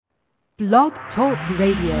Blog Talk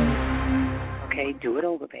Radio. Okay, do it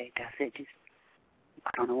over, babe. That's it. Just,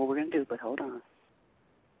 I don't know what we're going to do, but hold on.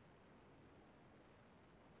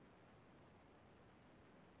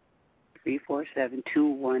 Three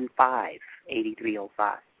 47215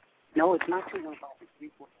 No, it's not 215. It's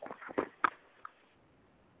 347.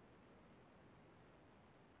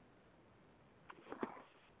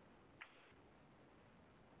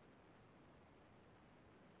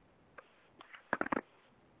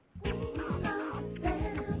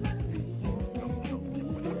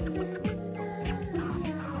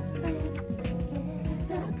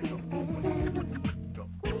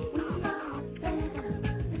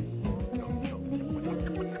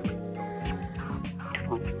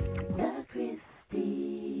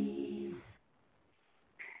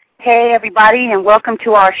 Hey, everybody, and welcome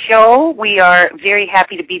to our show. We are very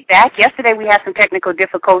happy to be back. Yesterday we had some technical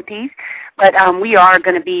difficulties, but we are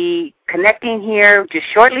going to be connecting here just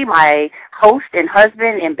shortly. My host and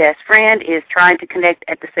husband and best friend is trying to connect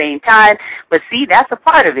at the same time. But see, that's a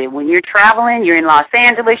part of it. When you're traveling, you're in Los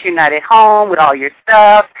Angeles, you're not at home with all your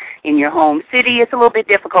stuff in your home city. It's a little bit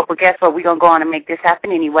difficult, but guess what? We're going to go on and make this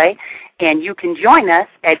happen anyway. And you can join us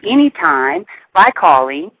at any time by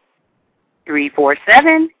calling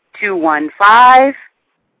 347-215-8305,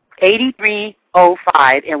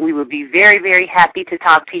 and we will be very, very happy to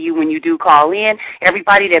talk to you when you do call in.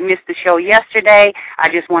 Everybody that missed the show yesterday,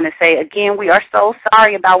 I just want to say again, we are so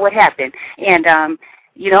sorry about what happened. And,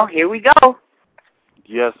 here we go.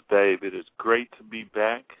 Yes, babe, it is great to be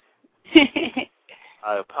back.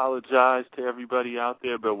 I apologize to everybody out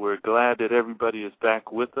there, but we're glad that everybody is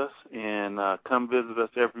back with us. And come visit us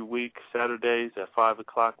every week, Saturdays at 5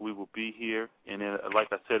 o'clock. We will be here. And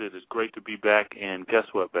like I said, it is great to be back. And guess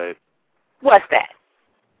what, babe? What's that?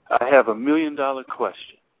 I have $1 million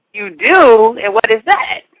question. You do? And what is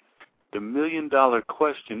that? The $1 million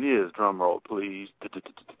question is, drum roll, please.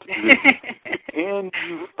 Can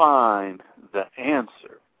you find the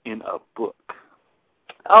answer in a book?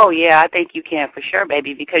 Oh, yeah, I think you can for sure,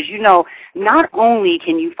 baby, because, not only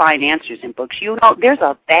can you find answers in books, there's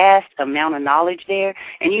a vast amount of knowledge there.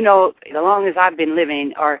 And, as long as I've been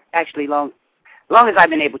living, or actually long as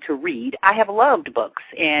I've been able to read, I have loved books.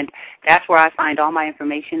 And that's where I find all my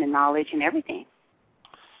information and knowledge and everything.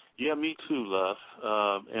 Yeah, me too, love.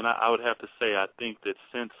 And I would have to say, I think that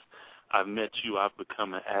since I've met you, I've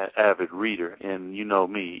become an avid reader, and you know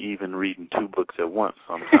me, even reading 2 books at once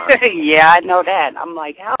sometimes. Yeah, I know that. I'm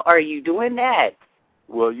like, how are you doing that?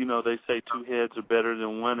 Well, they say 2 heads are better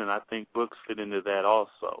than one, and I think books fit into that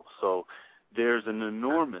also. So there's an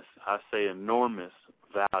enormous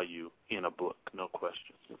value in a book, no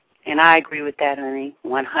question. And I agree with that, honey,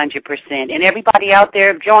 100%. And everybody out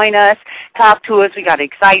there, join us, talk to us. We got an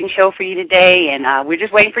exciting show for you today, and we're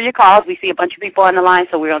just waiting for your calls. We see a bunch of people on the line,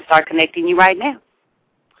 so we're going to start connecting you right now.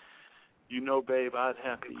 Babe, I'd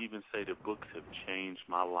have to even say that books have changed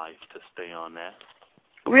my life, to stay on that.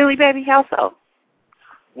 Really, baby? How so?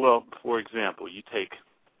 Well, for example, you take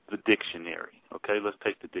the dictionary, okay? Let's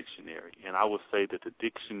take the dictionary. And I would say that the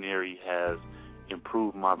dictionary has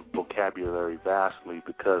improved my vocabulary vastly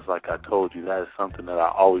because, like I told you, that is something that I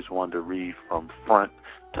always wanted to read from front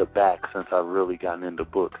to back since I've really gotten into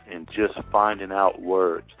books, and just finding out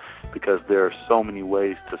words, because there are so many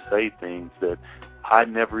ways to say things that I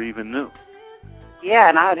never even knew. Yeah,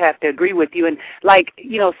 and I would have to agree with you. And,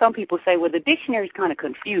 some people say, well, the dictionary is kind of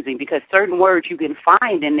confusing because certain words you can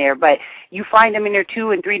find in there, but you find them in there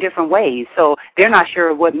 2 and 3 different ways. So they're not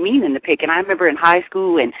sure what meaning to pick. And I remember in high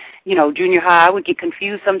school and, junior high, I would get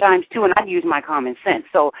confused sometimes, too, and I'd use my common sense.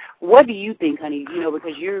 So what do you think, honey?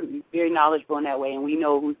 Because you're very knowledgeable in that way, and we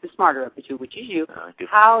know who's the smarter of the two, which is you.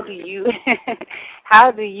 How do you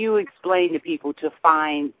explain to people to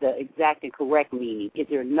find the exact and correct meaning? Is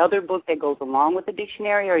there another book that goes along with the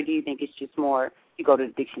dictionary, or do you think it's just more you go to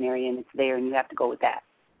the dictionary and it's there and you have to go with that?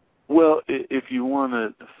 Well, if you want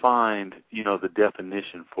to find, the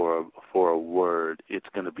definition for a word, it's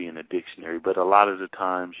going to be in a dictionary. But a lot of the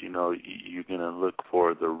times, you're going to look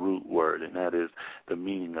for the root word, and that is the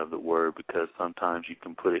meaning of the word, because sometimes you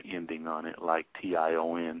can put an ending on it, like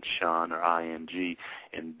T-I-O-N, Sean, or I-N-G,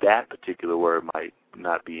 and that particular word might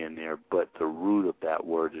not be in there, but the root of that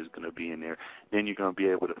word is going to be in there. Then you're going to be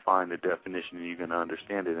able to find the definition, and you're going to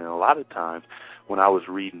understand it. And a lot of times when I was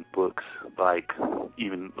reading books,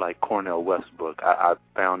 even like Cornel West's book, I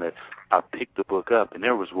found that I picked the book up, and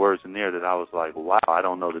there was words in there that I was like, wow, I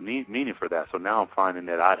don't know the meaning for that. So now I'm finding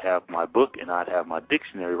that I'd have my book and I'd have my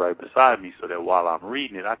dictionary right beside me so that while I'm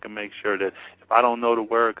reading it, I can make sure that if I don't know the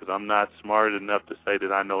word, because I'm not smart enough to say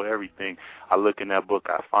that I know everything, I look in that book,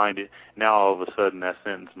 I find it. Now all of a sudden that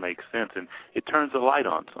sentence makes sense, and it turns a light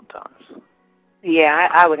on sometimes. Yeah,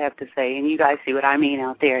 I would have to say, and you guys see what I mean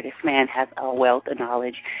out there. This man has a wealth of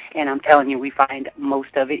knowledge, and I'm telling you, we find most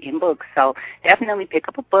of it in books. So definitely pick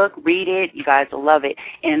up a book, read it. You guys will love it.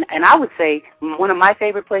 And I would say one of my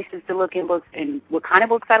favorite places to look in books and what kind of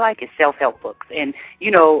books I like is self-help books. And, you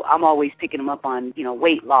know, I'm always picking them up on, you know,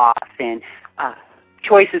 weight loss and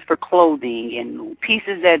choices for clothing and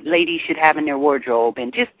pieces that ladies should have in their wardrobe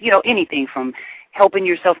and just, you know, anything from helping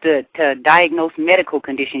yourself to diagnose medical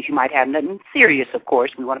conditions you might have. Nothing serious, of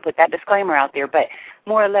course. We want to put that disclaimer out there. But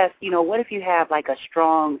more or less, you know, what if you have like a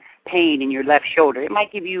strong pain in your left shoulder? It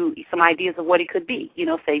might give you some ideas of what it could be. You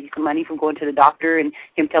know, save you some money from going to the doctor and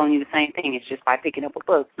him telling you the same thing. It's just by picking up a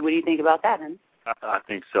book. What do you think about that, honey? I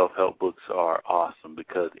think self-help books are awesome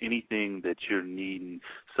because anything that you're needing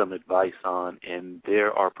some advice on, and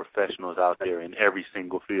there are professionals out there in every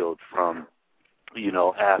single field from, you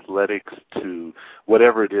know, athletics to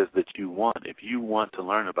whatever it is that you want. If you want to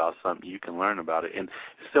learn about something, you can learn about it. And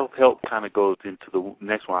self-help kind of goes into the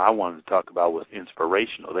next one I wanted to talk about was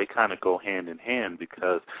inspirational. They kind of go hand in hand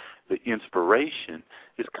because the inspiration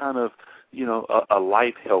is kind of, you know, a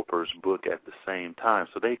life helper's book at the same time.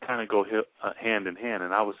 So they kind of go hand in hand.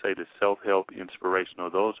 And I would say that self-help, inspirational,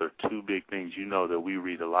 those are two big things, you know, that we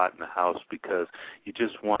read a lot in the house because you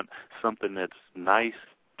just want something that's nice,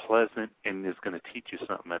 pleasant, and is going to teach you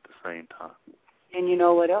something at the same time. And you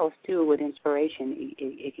know what else, too, with inspiration,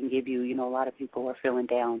 it can give you, you know, a lot of people are feeling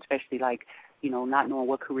down, especially like, you know, not knowing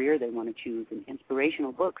what career they want to choose. And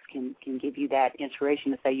inspirational books can give you that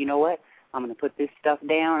inspiration to say, you know what, I'm going to put this stuff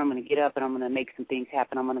down, I'm going to get up, and I'm going to make some things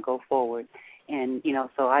happen, I'm going to go forward. And, you know,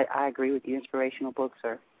 so I agree with you, inspirational books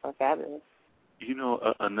are fabulous. You know,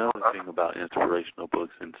 another thing about inspirational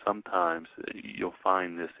books, and sometimes you'll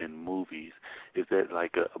find this in movies, is that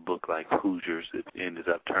like a book like Hoosiers, it ended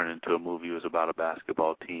up turning into a movie. It was about a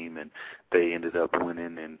basketball team, and they ended up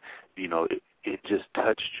winning, and, you know, it just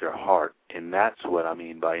touched your heart, and that's what I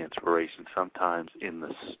mean by inspiration. Sometimes in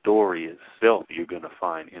the story itself, you're going to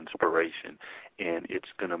find inspiration, and it's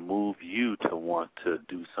going to move you to want to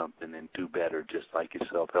do something and do better, just like your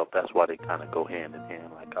self-help. That's why they kind of go hand in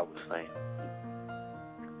hand, like I was saying.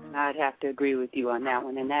 I'd have to agree with you on that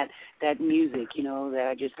one. And that music, you know, that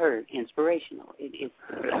I just heard, inspirational. It's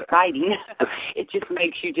exciting. It just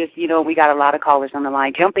makes you just, you know, we got a lot of callers on the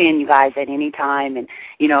line. Jump in, you guys, at any time. And,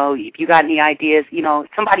 you know, if you got any ideas, you know,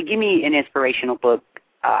 somebody give me an inspirational book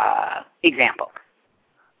example.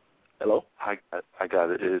 Hello? I got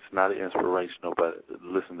it. It's not inspirational, but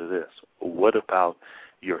listen to this. What about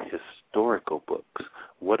your historical books?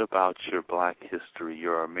 What about your Black history,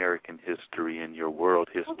 your American history, and your world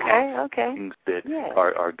history? Okay. Things that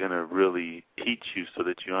are going to really teach you so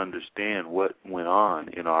that you understand what went on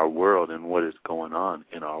in our world and what is going on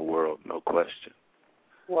in our world, no question.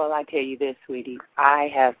 Well, I tell you this, sweetie,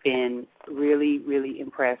 I have been really, really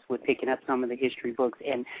impressed with picking up some of the history books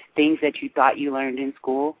and things that you thought you learned in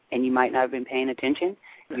school and you might not have been paying attention.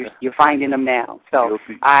 You're finding them now. So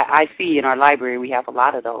I see in our library we have a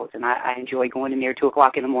lot of those, and I enjoy going in there 2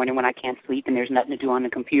 o'clock in the morning when I can't sleep and there's nothing to do on the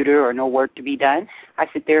computer or no work to be done. I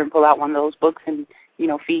sit there and pull out one of those books and, you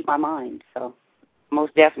know, feed my mind. So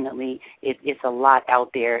most definitely it's a lot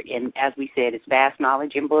out there. And as we said, it's vast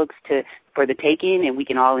knowledge in books for the taking, and we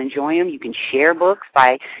can all enjoy them. You can share books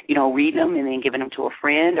by, you know, reading them and then giving them to a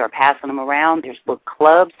friend or passing them around. There's book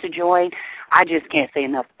clubs to join. I just can't say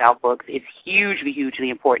enough about books. It's hugely, hugely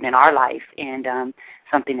important in our life and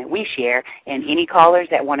something that we share. And any callers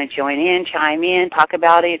that want to join in, chime in, talk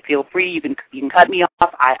about it, feel free. You can cut me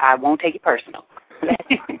off. I won't take it personal.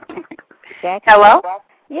 Hello?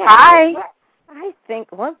 Yeah. Hi. I think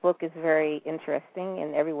one book is very interesting,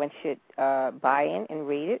 and everyone should buy in and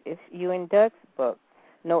read it. It's you and Doug's book.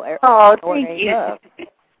 Thank you.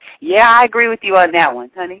 Yeah, I agree with you on that one,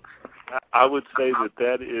 honey. I would say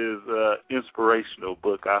that is an inspirational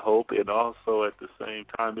book, I hope, and also at the same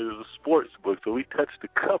time it is a sports book. So we touched a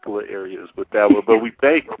couple of areas with that one, but we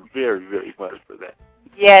thank you very, very much for that.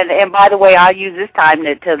 Yeah, and by the way, I'll use this time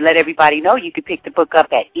to let everybody know you can pick the book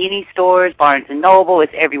up at any stores, Barnes & Noble.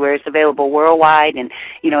 It's everywhere. It's available worldwide. And,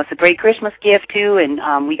 you know, it's a great Christmas gift, too.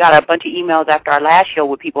 And we got a bunch of emails after our last show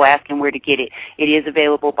with people asking where to get it. It is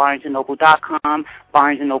available, BarnesandNoble.com,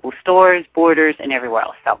 Barnes & Noble stores, Borders, and everywhere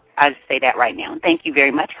else. So I'll just say that right now. And thank you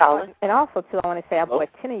very much, Colin. And also, too, I want to say I bought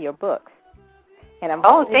 10 of your books. And I'm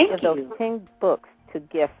thank you. those 10 books to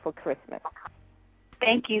gift for Christmas.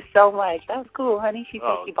 Thank you so much. That was cool, honey. She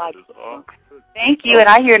said she bought you. Awesome. Thank you, and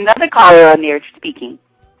I hear another caller on there speaking.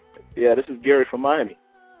 Yeah, this is Gary from Miami.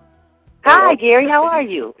 Hi, Gary. How are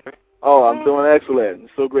you? Oh, I'm doing excellent.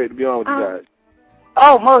 It's so great to be on with you guys.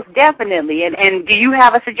 Oh, most definitely. And do you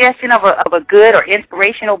have a suggestion of a good or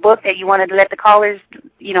inspirational book that you wanted to let the callers,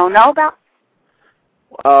 know about?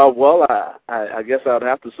 Well, I guess I would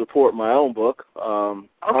have to support my own book,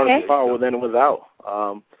 Harness the Power Within and Without.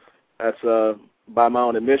 That's by my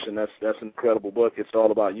own admission. That's an incredible book. It's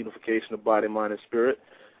all about unification of body, mind, and spirit,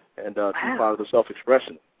 and true positive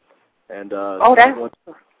self-expression. And no,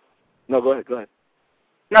 go ahead.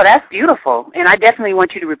 No, that's beautiful, and I definitely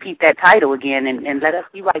want you to repeat that title again, and let us,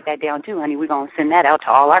 you write that down too, honey. We're going to send that out to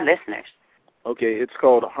all our listeners. Okay, it's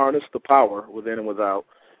called Harness the Power Within and Without,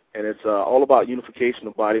 and it's all about unification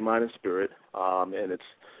of body, mind, and spirit, and it's,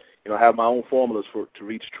 I have my own formulas to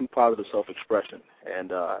reach true positive self-expression,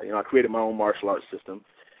 and, I created my own martial arts system,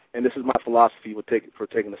 and this is my philosophy for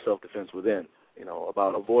taking the self-defense within,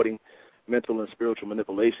 about avoiding mental and spiritual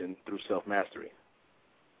manipulation through self-mastery.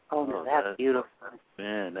 Oh, no, that's beautiful.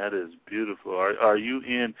 Man, that is beautiful. Are you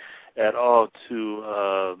in at all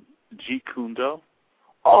to Jeet Kune Do?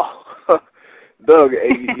 Oh, Doug,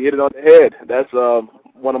 you hit it on the head. That's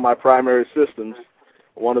one of my primary systems,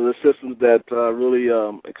 one of the systems that really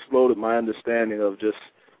exploded my understanding of just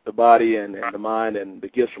the body and the mind and the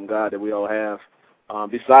gifts from God that we all have,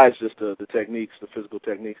 besides just the techniques, the physical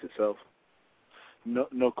techniques itself.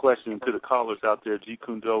 No question. To the callers out there, Jeet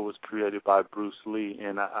Kune Do was created by Bruce Lee,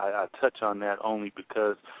 and I touch on that only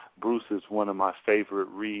because Bruce is one of my favorite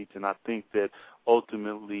reads, and I think that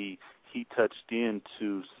ultimately he touched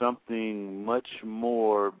into something much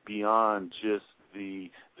more beyond just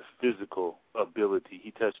the physical ability.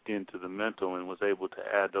 He touched into the mental and was able to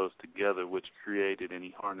add those together, which created, and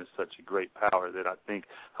he harnessed such a great power that I think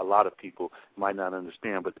a lot of people might not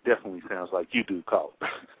understand, but it definitely sounds like you do, call it.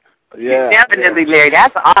 Yeah, definitely, Larry.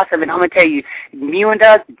 That's awesome. And I'm going to tell you, you and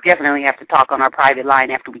Doug definitely have to talk on our private line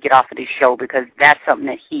after we get off of this show, because that's something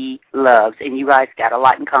that he loves, and you guys got a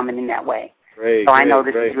lot in common in that way. Great, so I know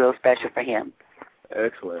this is real special for him.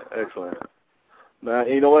 Excellent. Now,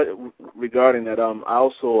 you know what? Regarding that, I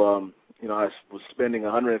also, I was spending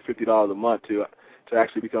 $150 a month to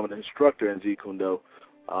actually become an instructor in Jeet Kune Do.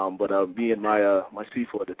 But being my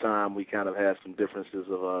CFO at the time, we kind of had some differences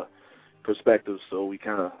of perspectives, so we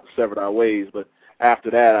kind of severed our ways. But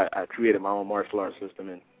after that, I created my own martial arts system,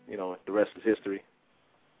 and the rest is history.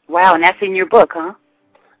 Wow, and that's in your book, huh?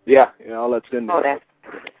 Yeah, all that's in there. Oh,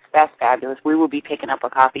 that's fabulous. We will be picking up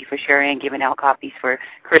a copy for sure and giving out copies for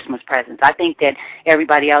Christmas presents. I think that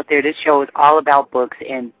everybody out there, this show is all about books,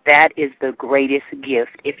 and that is the greatest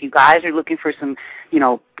gift. If you guys are looking for some,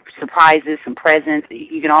 surprises, some presents,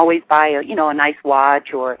 you can always buy a nice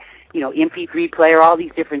watch or MP3 player, all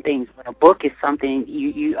these different things. But a book is something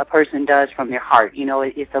a person does from their heart.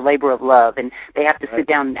 It's a labor of love, and they have to sit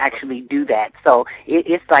down and actually do that. So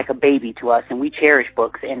it's like a baby to us, and we cherish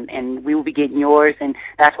books, and we will be getting yours. And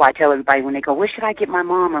that's why I tell everybody when they go, what should I get my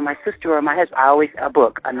mom or my sister or my husband? A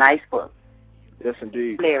book, a nice book. Yes,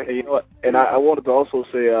 indeed. Larry. And you know what? And I wanted to also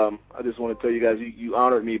say, I just want to tell you guys, you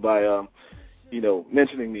honored me by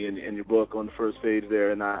mentioning me in your book on the first page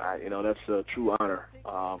there, and I that's a true honor.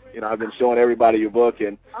 I've been showing everybody your book,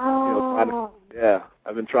 and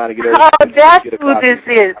I've been trying to get everybody. Oh, that's who this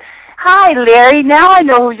is. Hi, Larry. Now I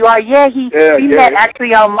know who you are. Yeah, we met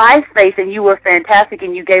actually on MySpace, and you were fantastic,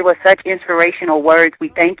 and you gave us such inspirational words. We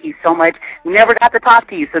thank you so much. We never got to talk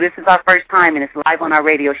to you, so this is our first time, and it's live on our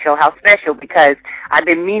radio show. How special, because I've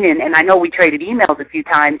been meaning, and I know we traded emails a few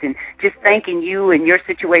times, and just thanking you and your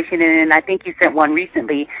situation, and I think you sent one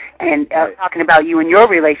recently, and talking about you and your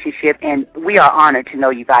relationship, and we are honored to know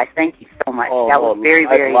you guys. Thank you so much. That was very,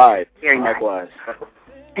 very nice.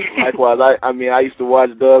 Likewise, I used to watch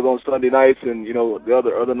Doug on Sunday nights, and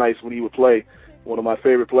the other nights when he would play. One of my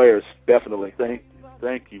favorite players, definitely. Thank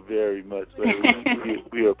you very much, Larry.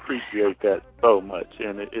 we appreciate that so much,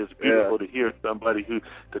 and it's beautiful to hear somebody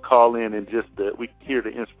to call in and just we hear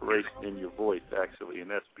the inspiration in your voice, actually, and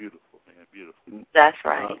that's beautiful, man. Beautiful. That's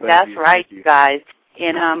right. That's right, you guys.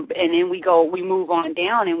 And then we move on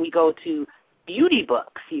down, and we go to beauty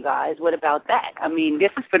books, you guys. What about that?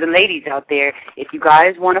 This is for the ladies out there. If you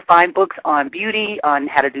guys want to find books on beauty, on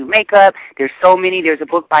how to do makeup, there's so many. There's a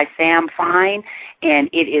book by Sam Fine, and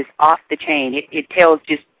it is off the chain. It tells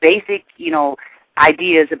just basic,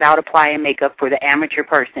 ideas about applying makeup for the amateur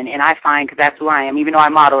person. And I find, because that's who I am, even though I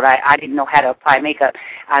modeled, I didn't know how to apply makeup.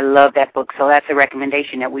 I love that book, so that's a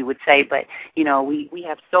recommendation that we would say. But, we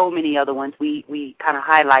have so many other ones. We kind of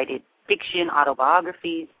highlighted fiction,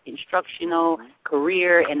 autobiographies, instructional,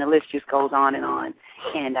 career, and the list just goes on. And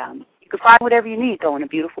you can find whatever you need, though, in a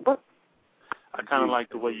beautiful book. I kind of like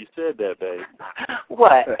the way you said that, babe.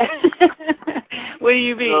 What? What do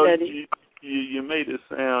you mean, honey? You made it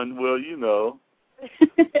sound, well, you know.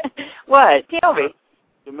 What? Tell me.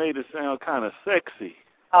 You made it sound kind of sexy.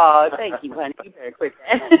 Oh, thank you, honey. You better quit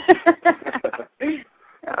that.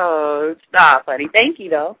 Oh, stop, honey. Thank you,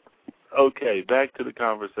 though. Okay, back to the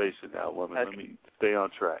conversation now, woman. Okay. Let me stay on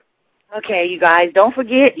track. Okay, you guys, don't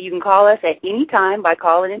forget, you can call us at any time by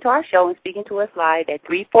calling into our show and speaking to us live at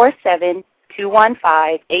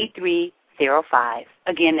 347-215-8305.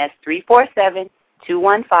 Again, that's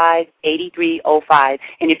 347-215-8305.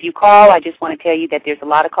 And if you call, I just want to tell you that there's a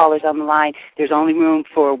lot of callers on the line. There's only room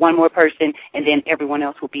for one more person, and then everyone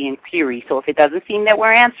else will be in query. So if it doesn't seem that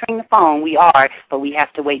we're answering the phone, we are, but we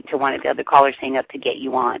have to wait until one of the other callers hang up to get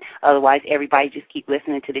you on. Otherwise, everybody just keep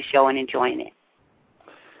listening to the show and enjoying it.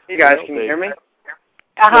 Hey, guys, can you hear me?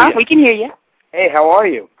 Uh-huh, we can hear you. Hey, how are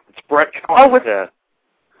you? It's Brett.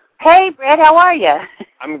 Hey, Brett, how are you?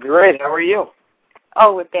 I'm great. How are you?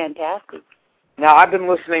 Oh, we're fantastic. Now, I've been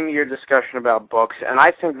listening to your discussion about books, and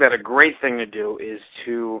I think that a great thing to do is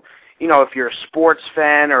to, if you're a sports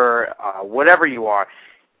fan or whatever you are,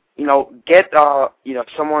 get,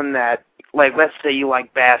 someone that, like, let's say you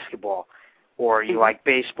like basketball or you like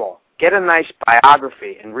baseball. Get a nice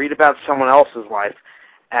biography and read about someone else's life.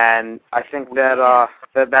 And I think that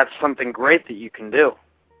that's something great that you can do.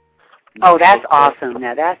 Oh, that's awesome.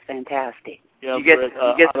 Now, that's fantastic. Yeah, you get to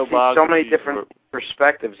see so many different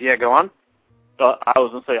perspectives. Yeah, go on. I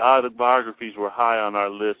was going to say autobiographies were high on our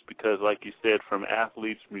list because, like you said, from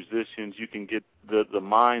athletes, musicians, you can get the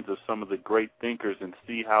minds of some of the great thinkers and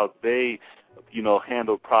see how they,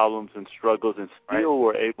 handled problems and struggles and still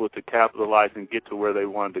were able to capitalize and get to where they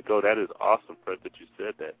wanted to go. That is awesome, Fred, that you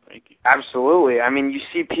said that. Thank you. Absolutely. I mean, you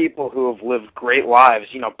see people who have lived great lives,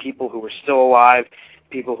 people who are still alive,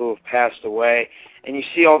 people who have passed away, and you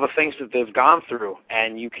see all the things that they've gone through,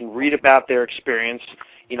 and you can read about their experience.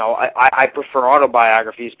 I prefer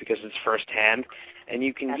autobiographies because it's firsthand, and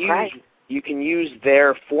you can use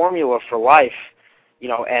their formula for life,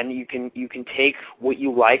 and you can take what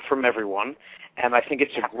you like from everyone, and I think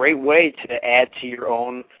it's a great way to add to your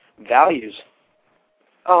own values.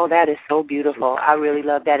 Oh, that is so beautiful. I really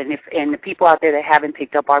love that. And the people out there that haven't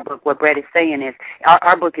picked up our book, what Brett is saying is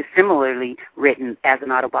our book is similarly written as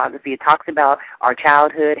an autobiography. It talks about our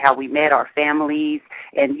childhood, how we met, our families,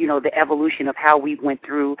 and, the evolution of how we went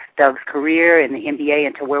through Doug's career in the NBA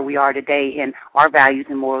and to where we are today, and our values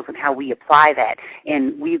and morals and how we apply that.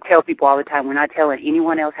 And we tell people all the time, we're not telling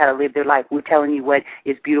anyone else how to live their life. We're telling you what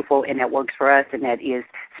is beautiful and that works for us and that is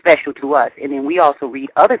special to us. And then we also read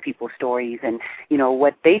other people's stories and,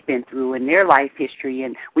 what they've been through in their life history,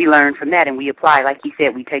 and we learn from that, and we apply, like he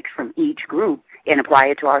said, we take from each group and apply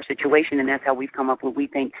it to our situation, and that's how we've come up with, we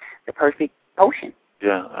think, the perfect potion.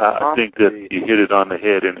 Yeah, I think that you hit it on the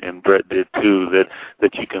head, and Brett did too, that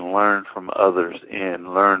you can learn from others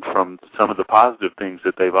and learn from some of the positive things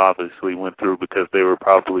that they've obviously went through because they were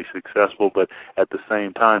probably successful, but at the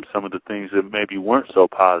same time, some of the things that maybe weren't so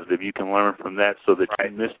positive, you can learn from that so that you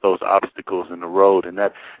miss those obstacles in the road, and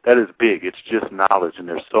that is big. It's just knowledge, and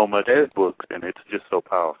there's so much in books, and it's just so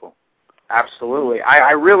powerful. Absolutely.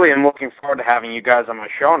 I really am looking forward to having you guys on my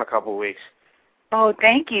show in a couple of weeks. Oh,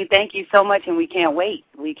 thank you so much, and we can't wait.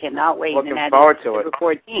 We cannot wait. Looking forward to it.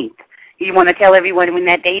 October 14th. You want to tell everyone when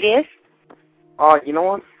that date is? You know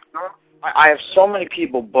what? I have so many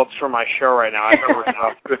people booked for my show right now. I never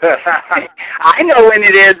know. I know when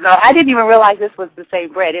it is, though. I didn't even realize this was the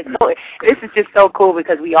same Brett. This is just so cool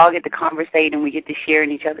because we all get to conversate and we get to share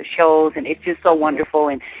in each other's shows, and it's just so wonderful.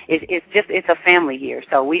 And it's a family here,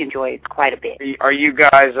 so we enjoy it quite a bit. Are you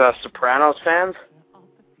guys Sopranos fans?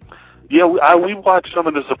 Yeah, we watched some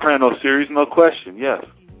of the Sopranos series, no question, yes.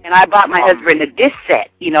 And I bought my husband a disc set,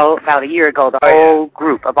 about a year ago, the whole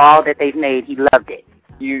group of all that they've made. He loved it.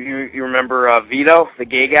 You remember Vito, the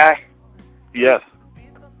gay guy? Yes.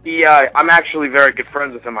 I'm actually very good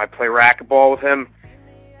friends with him. I play racquetball with him.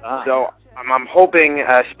 So I'm hoping,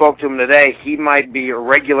 I spoke to him today, he might be a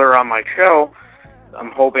regular on my show.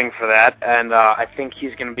 I'm hoping for that, and I think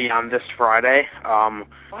he's going to be on this Friday.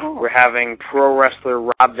 We're having pro wrestler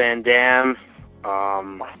Rob Van Dam.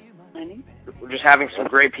 We're just having some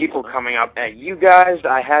great people coming up.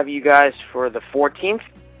 I have you guys for the 14th.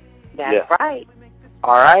 That's right.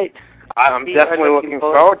 All right. I'm definitely looking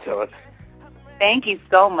forward to it. Thank you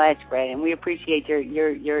so much, Brett, and we appreciate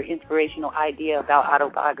your inspirational idea about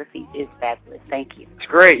autobiography. It's fabulous. Thank you. It's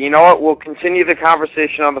great. You know what? We'll continue the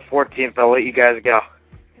conversation on the 14th. I'll let you guys go.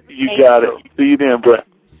 You got it. See you then, Brett.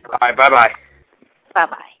 All right, bye-bye.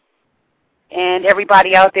 Bye-bye. And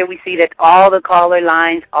everybody out there, we see that all the caller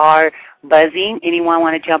lines are buzzing. Anyone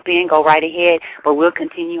want to jump in, go right ahead. But we'll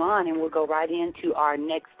continue on, and we'll go right into our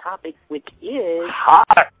next topic, which is...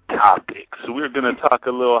 hot topics. We're going to talk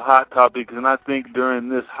a little hot topics, and I think during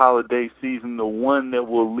this holiday season, the one that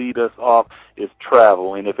will lead us off is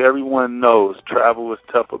travel. And if everyone knows, travel is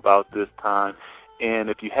tough about this time. And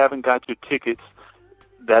if you haven't got your tickets,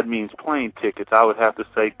 that means plane tickets. I would have to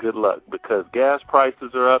say good luck because gas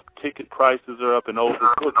prices are up, ticket prices are up, and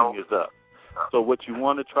overbooking is up. So what you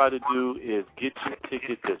want to try to do is get your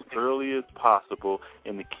tickets as early as possible,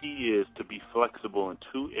 and the key is to be flexible in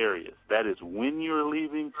two areas. That is when you're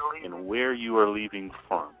leaving and where you are leaving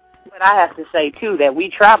from. But I have to say, too, that we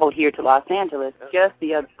traveled here to Los Angeles just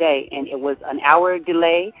the other day, and it was an hour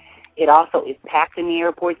delay. It also is packed in the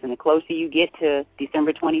airports, and the closer you get to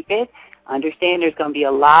December 25th, understand there's going to be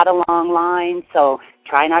a lot of long lines, so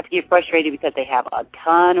try not to get frustrated because they have a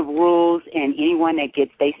ton of rules, and anyone that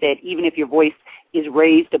gets, they said, even if your voice is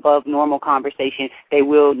raised above normal conversation, they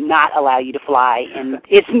will not allow you to fly, and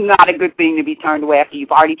it's not a good thing to be turned away after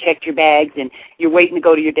you've already checked your bags and you're waiting to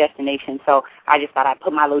go to your destination. So I just thought I'd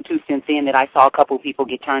put my little 2 cents in that I saw a couple of people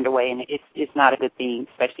get turned away, and it's not a good thing,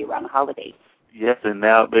 especially around the holidays. Yes, and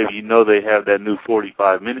now, baby, you know they have that new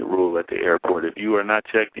 45-minute rule at the airport. If you are not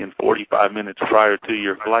checked in 45 minutes prior to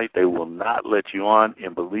your flight, they will not let you on.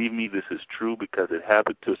 And believe me, this is true because it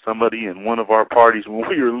happened to somebody in one of our parties when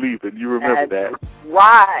we were leaving. You remember that?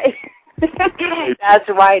 Right. That's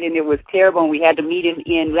right, and it was terrible, and we had to meet him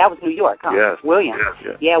in, that was New York, huh? Yes. William.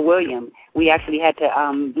 Yes. Yeah, William. We actually had to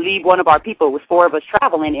leave one of our people. It was 4 of us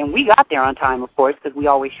traveling, and we got there on time, of course, because we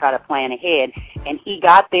always try to plan ahead. And he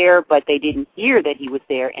got there, but they didn't hear that he was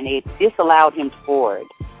there, and they disallowed him to board.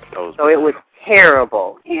 So it was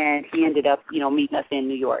terrible, and he ended up, meeting us in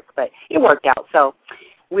New York. But it worked out. So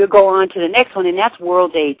we'll go on to the next one, and that's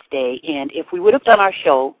World AIDS Day. And if we would have done our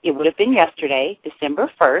show, it would have been yesterday, December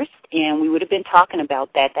 1st, and we would have been talking about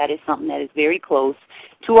that. That is something that is very close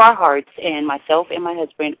to our hearts, and myself and my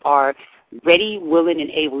husband are ready, willing, and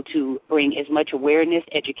able to bring as much awareness,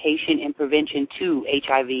 education, and prevention to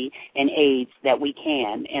HIV and AIDS that we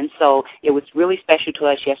can. And so it was really special to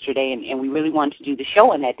us yesterday, and we really wanted to do the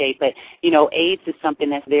show on that day. But, AIDS is something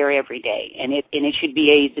that's there every day, and it should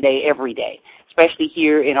be AIDS Day every day, especially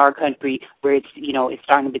here in our country where it's, it's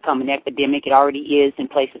starting to become an epidemic. It already is in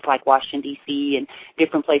places like Washington, D.C. and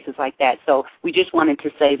different places like that. So we just wanted to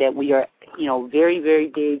say that we are, very, very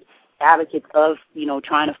big advocates of,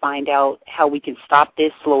 trying to find out how we can stop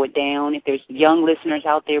this, slow it down. If there's young listeners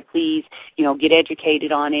out there, please, get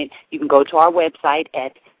educated on it. You can go to our website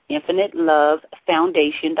at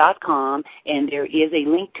infinitelovefoundation.com, and there is a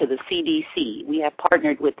link to the CDC. We have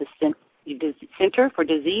partnered with the Center for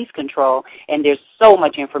Disease Control, and there's so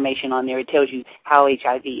much information on there. It tells you how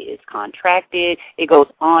HIV is contracted. It goes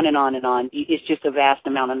on and on and on. It's just a vast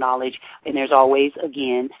amount of knowledge, and there's always,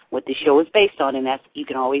 again, what the show is based on, and that's you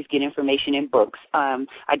can always get information in books. I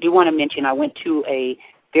do want to mention I went to a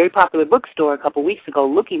very popular bookstore a couple weeks ago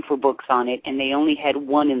looking for books on it, and they only had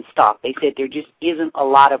one in stock. They said there just isn't a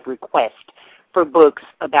lot of requests for books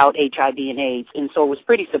about HIV and AIDS, and so it was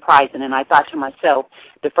pretty surprising. And I thought to myself,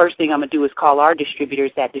 the first thing I'm going to do is call our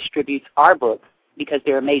distributors that distributes our books, because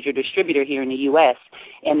they're a major distributor here in the U.S.,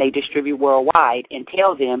 and they distribute worldwide, and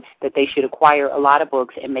tell them that they should acquire a lot of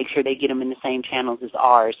books and make sure they get them in the same channels as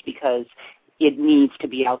ours, because it needs to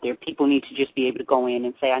be out there. People need to just be able to go in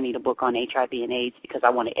and say, I need a book on HIV and AIDS because I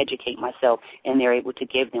want to educate myself, and they're able to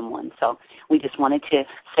give them one. So we just wanted to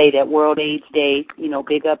say that World AIDS Day,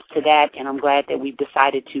 big ups to that, and I'm glad that we've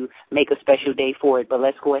decided to make a special day for it. But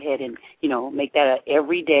let's go ahead and, make that an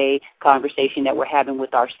everyday conversation that we're having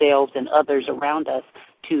with ourselves and others around us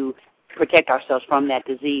to protect ourselves from that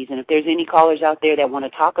disease. And if there's any callers out there that want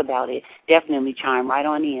to talk about it, definitely chime right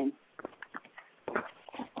on in.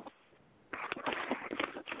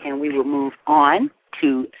 And we will move on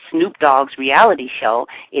to Snoop Dogg's reality show.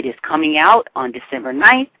 It is coming out on December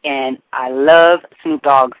 9th, and I love Snoop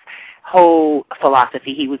Dogg's whole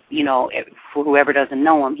philosophy. He was, for whoever doesn't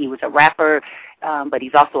know him, he was a rapper, but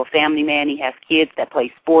he's also a family man. He has kids that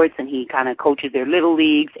play sports, and he kind of coaches their little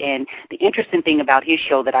leagues. And the interesting thing about his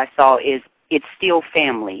show that I saw is it's still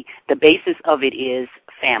family. The basis of it is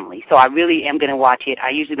family. So I really am going to watch it. I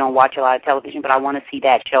usually don't watch a lot of television, but I want to see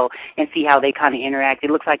that show and see how they kind of interact.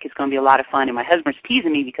 It looks like it's going to be a lot of fun. And my husband's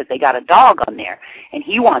teasing me because they got a dog on there, and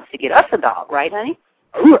he wants to get us a dog, right, honey?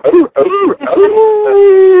 But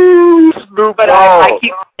I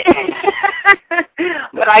keep,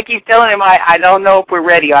 but I keep telling him I don't know if we're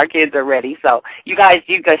ready. Our kids are ready. So you guys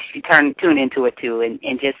should tune into it too, and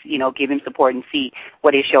just give him support and see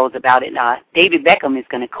what his show's about. And David Beckham is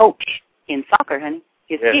going to coach in soccer, honey.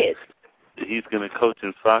 His kids. He's going to coach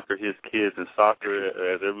in soccer his kids, and soccer,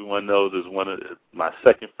 as everyone knows, is one of my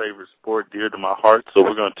second favorite sport, dear to my heart. So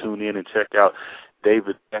we're going to tune in and check out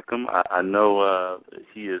David Beckham. I know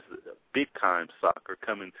he is big-time soccer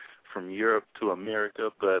coming from Europe to America,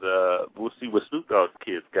 but we'll see what Snoop Dogg's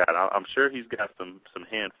kids got. I'm sure he's got some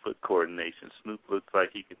hand-foot coordination. Snoop looks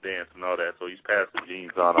like he can dance and all that, so he's passed the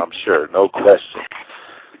genes on, I'm sure, no question.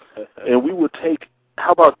 And we will take,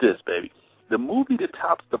 how about this, baby? The movie that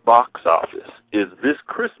tops the box office is This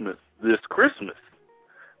Christmas.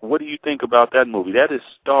 What do you think about that movie? That is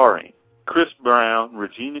starring Chris Brown,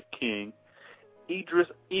 Regina King, Idris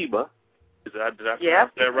Elba. Did I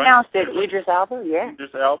pronounce that right? Pronounced it Idris Elba, yeah.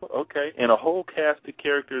 Idris Elba, okay. And a whole cast of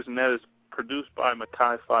characters, and that is produced by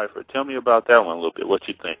Mekhi Phifer. Tell me about that one a little bit. What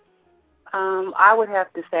you think? I would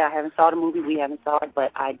have to say I haven't saw the movie. We haven't saw it,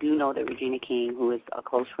 but I do know that Regina King, who is a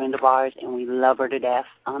close friend of ours, and we love her to death.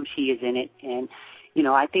 She is in it, and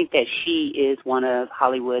I think that she is one of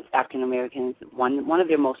Hollywood's African Americans, one of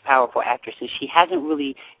their most powerful actresses. She hasn't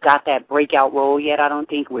really got that breakout role yet, I don't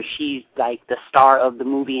think, where she's like the star of the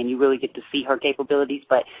movie, and you really get to see her capabilities.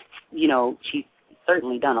 But she's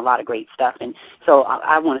certainly done a lot of great stuff, and so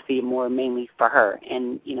I want to see it more mainly for her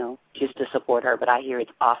and just to support her. But I hear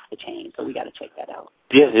it's off the chain, so we got to check that out.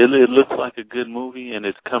 Yeah, it looks like a good movie, and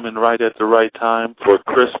it's coming right at the right time for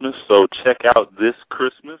Christmas. So check out This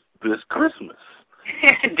Christmas.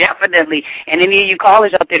 Definitely. And any of you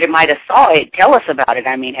callers out there that might have saw it, tell us about it.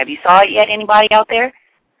 I mean, have you saw it yet? Anybody out there?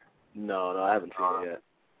 No, I haven't seen it yet.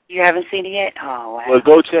 You haven't seen it yet? Oh, wow. Well,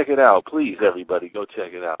 go check it out, please, everybody. Go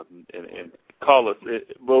check it out and call us.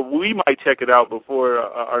 Well, we might check it out before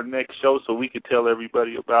our next show, so we could tell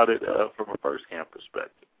everybody about it from a first-hand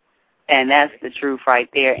perspective. And that's the truth right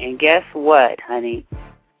there. And guess what, honey?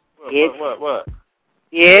 What?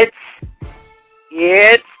 It's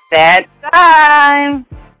that time.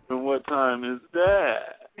 And what time is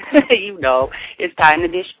that? It's time to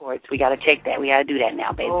dish sports. We got to check that. We got to do that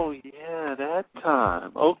now, baby. Oh, yeah, that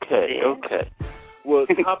time. Okay. Well,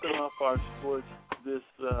 topping off our sports this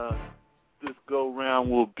go-round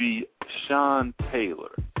will be Sean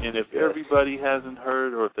Taylor. And if everybody hasn't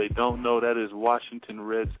heard or if they don't know, that is Washington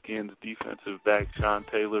Redskins defensive back Sean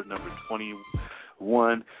Taylor, number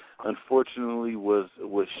 21. Unfortunately, was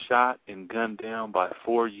shot and gunned down by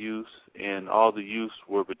 4 youths, and all the youths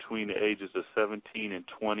were between the ages of 17 and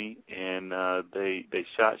 20. And they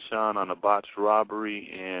shot Sean on a botched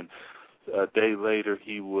robbery, and a day later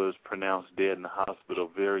he was pronounced dead in the hospital.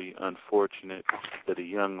 Very unfortunate that a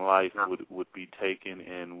young life would be taken,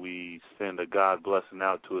 and we send a God blessing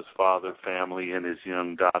out to his father, family, and his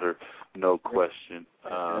young daughter. No question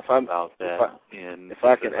about that. If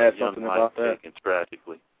I can add something about that,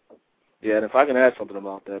 tragically. Yeah, and if I can add something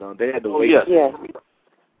about that, they had to wait.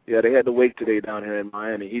 Yeah, they had to wait today down here in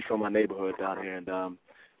Miami. He's from my neighborhood down here, and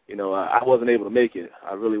I wasn't able to make it.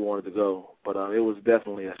 I really wanted to go, but it was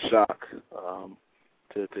definitely a shock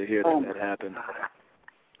to hear that happened.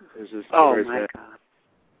 It's just very sad. God.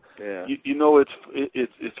 Yeah.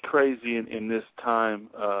 It's crazy in this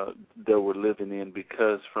time that we're living in,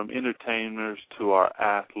 because from entertainers to our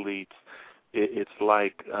athletes, it's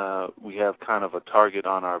like we have kind of a target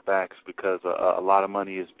on our backs, because a lot of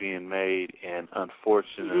money is being made, and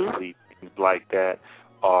unfortunately things like that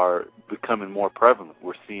are becoming more prevalent.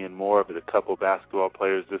 We're seeing more of it. A couple basketball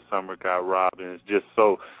players this summer got robbed, and it's just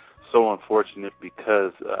so unfortunate,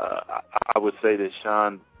 because I would say that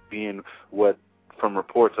Sean, being what from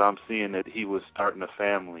reports I'm seeing, that he was starting a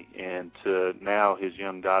family, and now his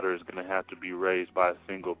young daughter is going to have to be raised by a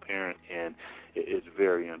single parent, and it's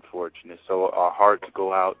very unfortunate. So our hearts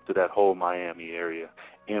go out to that whole Miami area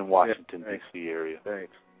and Washington, D.C. area.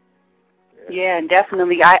 Thanks. Yeah,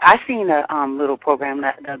 definitely. I seen a little program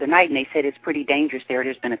the other night, and they said it's pretty dangerous there.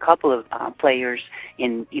 There's been a couple of players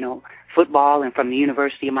in, football and from the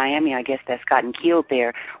University of Miami, I guess, that's gotten killed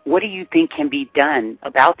there. What do you think can be done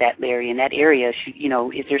about that, Larry, in that area?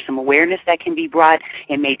 Is there some awareness that can be brought,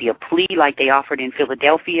 and maybe a plea like they offered in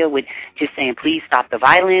Philadelphia with just saying, please stop the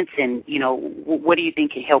violence? And, what do you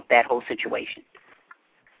think can help that whole situation?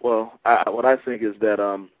 Well, what I think is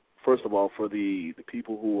that, first of all, for the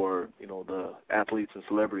people who are, the athletes and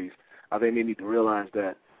celebrities, I think they need to realize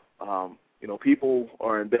that, people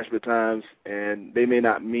are in desperate times, and they may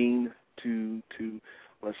not mean to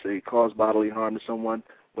let's say, cause bodily harm to someone,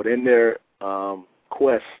 but in their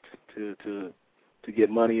quest to get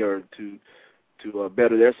money or to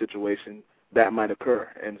better their situation, that might occur.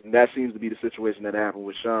 And that seems to be the situation that happened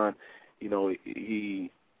with Sean. You know,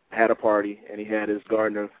 he had a party and he had his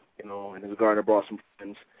gardener, you know, and his gardener brought some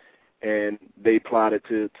friends, and they plotted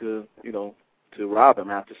to rob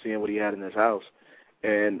him after seeing what he had in his house.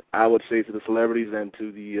 And I would say to the celebrities and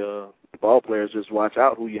to the ball players, just watch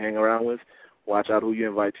out who you hang around with, watch out who you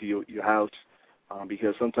invite to your house,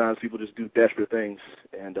 because sometimes people just do desperate things,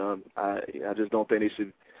 and I just don't think they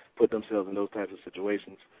should put themselves in those types of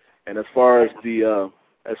situations. And as far as the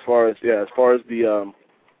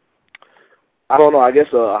I don't know, I guess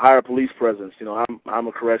a higher police presence. You know, I'm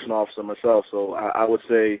a correctional officer myself, so I would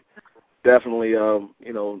say definitely,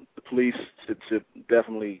 you know, the police should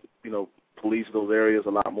definitely, you know, police those areas a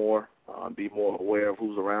lot more, be more aware of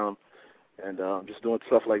who's around, and just doing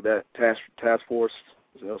stuff like that, task force,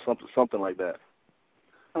 you know, something like that.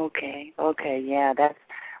 Okay, yeah, that's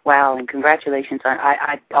wow, and congratulations.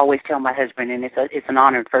 I always tell my husband, and it's an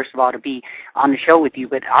honor, first of all, to be on the show with you,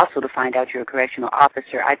 but also to find out you're a correctional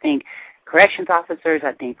officer. I think corrections officers,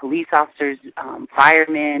 I think police officers,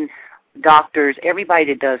 firemen, doctors, everybody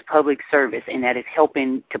that does public service and that is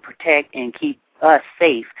helping to protect and keep us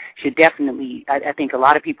safe should definitely, I think a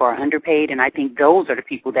lot of people are underpaid, and I think those are the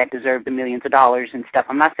people that deserve the millions of dollars and stuff.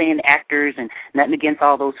 I'm not saying actors and nothing against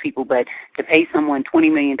all those people, but to pay someone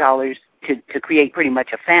 $20 million to create pretty much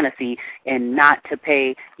a fantasy and not to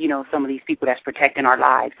pay, you know, some of these people that's protecting our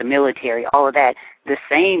lives, the military, all of that, the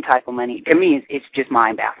same type of money, to me, it's just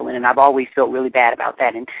mind-baffling, and I've always felt really bad about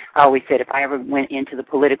that. And I always said if I ever went into the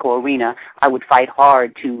political arena, I would fight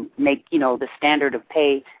hard to make, you know, the standard of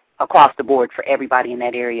pay across the board for everybody in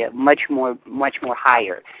that area much more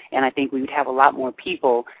higher. And I think we would have a lot more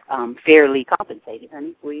people fairly compensated.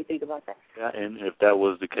 Honey, what do you think about that? Yeah, and if that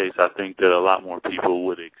was the case, I think that a lot more people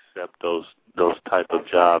would accept those type of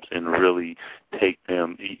jobs and really take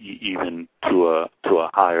them even to a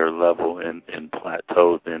higher level and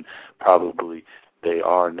plateau than probably they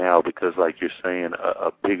are now, because like you're saying,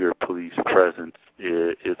 a bigger police presence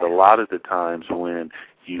is a lot of the times when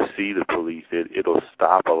you see the police, it'll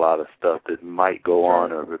stop a lot of stuff that might go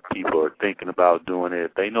on, or if people are thinking about doing it.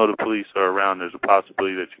 If they know the police are around, there's a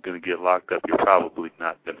possibility that you're going to get locked up. You're probably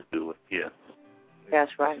not going to do it. Yeah.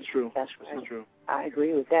 That's right. It's true. That's right. It's true. I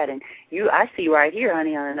agree with that. And I see right here,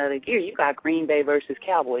 honey, on another gear, you got Green Bay versus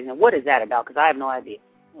Cowboys. Now, what is that about? Because I have no idea.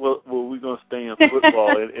 Well, we're gonna stay in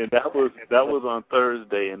football, and that was on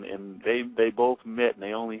Thursday, and they both met, and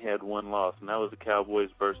they only had one loss, and that was the Cowboys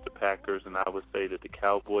versus the Packers. And I would say that the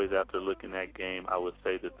Cowboys, after looking at that game, I would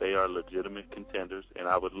say that they are legitimate contenders, and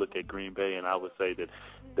I would look at Green Bay, and I would say that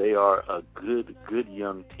they are a good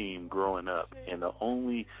young team growing up. And the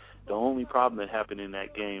only problem that happened in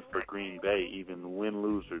that game for Green Bay, even win,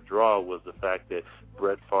 lose, or draw, was the fact that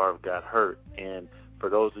Brett Favre got hurt. And for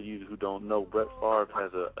those of you who don't know, Brett Favre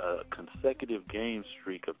has a consecutive game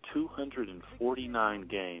streak of 249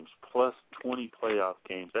 games plus 20 playoff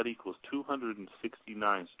games. That equals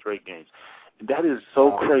 269 straight games. And that is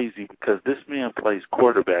so crazy because this man plays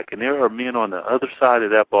quarterback, and there are men on the other side of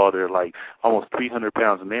that ball that are like almost 300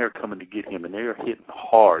 pounds, and they are coming to get him, and they are hitting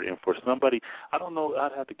hard. And for somebody, I don't know,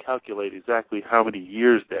 I'd have to calculate exactly how many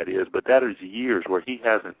years that is, but that is years where he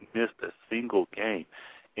hasn't missed a single game.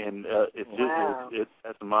 And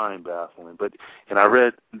that's mind baffling. And I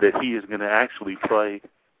read that he is going to actually play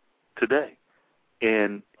today,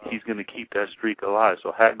 and he's going to keep that streak alive.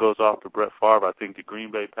 So hat goes off to Brett Favre. I think the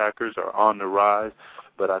Green Bay Packers are on the rise,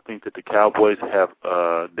 but I think that the Cowboys have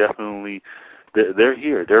definitely. They're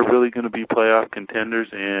here. They're really going to be playoff contenders,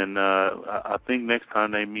 and I think next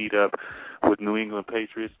time they meet up with New England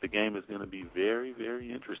Patriots, the game is going to be very, very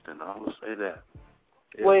interesting. I will say that.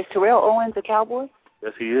 Yeah. Well, is Terrell Owens a Cowboy?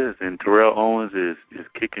 Yes, he is, and Terrell Owens is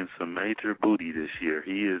kicking some major booty this year.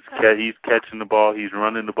 He's catching the ball, he's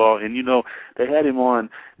running the ball, and you know they had him on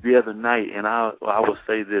the other night, and I will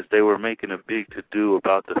say this: they were making a big to-do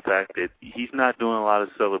about the fact that he's not doing a lot of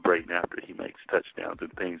celebrating after he makes touchdowns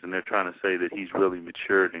and things, and they're trying to say that he's really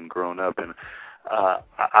matured and grown up. And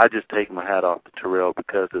I just take my hat off to Terrell,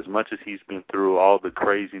 because as much as he's been through all the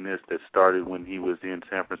craziness that started when he was in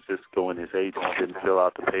San Francisco and his agent didn't fill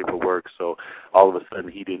out the paperwork, so all of a sudden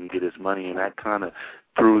he didn't get his money, and that kind of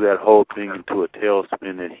threw that whole thing into a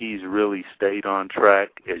tailspin, that he's really stayed on track.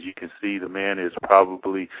 As you can see, the man is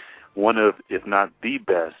probably one of, if not the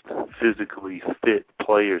best, physically fit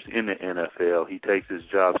players in the NFL. He takes his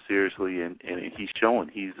job seriously, and he's showing.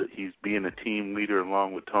 He's being a team leader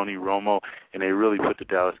along with Tony Romo, and they really put the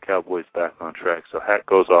Dallas Cowboys back on track. So hat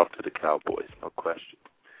goes off to the Cowboys, no question.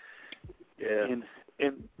 Yeah.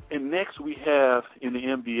 And next we have, in the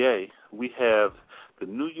NBA, we have the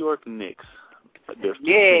New York Knicks There's two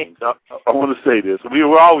teams. I want to say this. We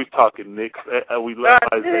were always talking Knicks. We love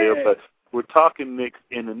Isaiah, but we're talking Knicks,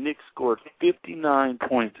 and the Knicks scored 59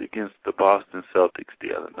 points against the Boston Celtics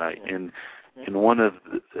the other night, and one of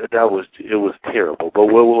it was terrible. But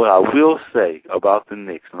what I will say about the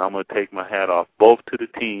Knicks, and I'm going to take my hat off both to the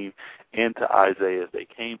team and to Isaiah, they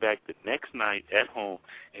came back the next night at home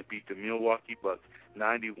and beat the Milwaukee Bucks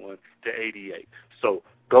 91-88. So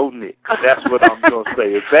go Knicks. That's what I'm going to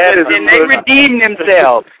say. And they redeemed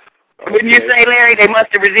themselves. Wouldn't you say, Larry? They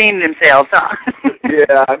must have redeemed themselves, huh?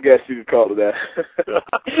 Yeah, I guess you could call it that.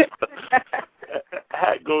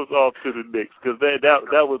 Hat goes off to the Knicks because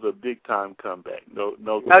that was a big time comeback. No.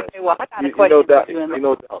 Okay, well, I got a question.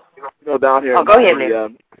 Down here. Go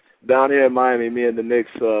ahead, down here in Miami, me and the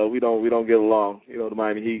Knicks, we don't get along. You know, the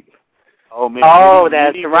Miami Heat. Oh man! Oh,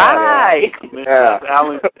 that's right. Yeah.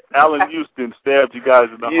 Allen Houston stabbed you guys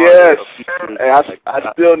in the heart. Yes.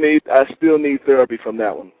 I still need therapy from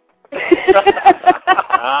that one.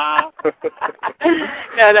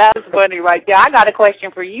 No, that's funny right there. I got a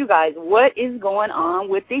question for you guys. What is going on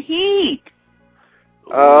with the Heat?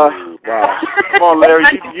 Wow. Come on, Larry.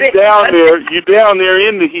 You down there. You down there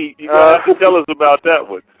in the Heat. You got to tell us about that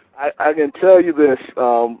one. I can tell you this.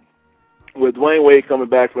 With Dwayne Wade coming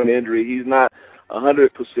back from an injury, he's not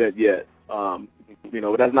 100% yet. But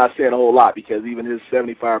that's not saying a whole lot because even his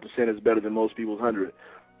 75% is better than most people's 100.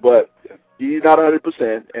 But he's not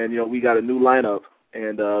 100%, and we got a new lineup,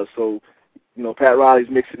 and so Pat Riley's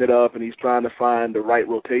mixing it up, and he's trying to find the right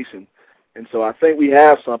rotation, and so I think we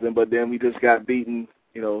have something. But then we just got beaten,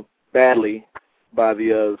 badly by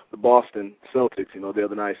the Boston Celtics, the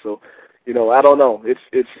other night. So. I don't know.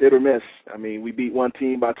 It's hit or miss. I mean, we beat one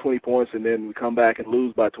team by 20 points, and then we come back and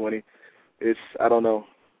lose by 20. I don't know.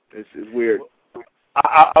 It's weird.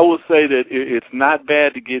 I will say that it's not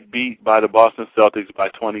bad to get beat by the Boston Celtics by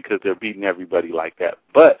 20 because they're beating everybody like that.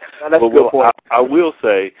 But what I will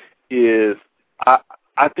say is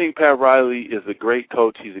I think Pat Riley is a great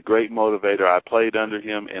coach. He's a great motivator. I played under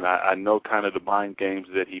him, and I know kind of the mind games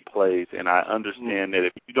that he plays, and I understand that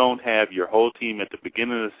if you don't have your whole team at the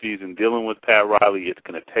beginning of the season dealing with Pat Riley, it's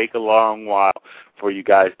going to take a long while for you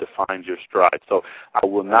guys to find your stride. So I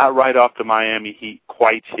will not write off the Miami Heat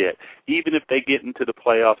quite yet. Even if they get into the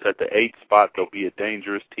playoffs at the 8th spot, they'll be a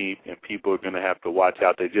dangerous team, and people are going to have to watch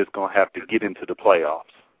out. They're just going to have to get into the playoffs.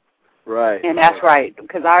 Right. And that's right,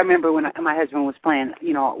 because I remember when my husband was playing,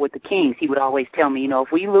 with the Kings, he would always tell me,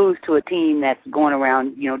 if we lose to a team that's going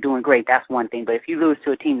around, doing great, that's one thing. But if you lose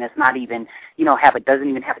to a team that's not even, doesn't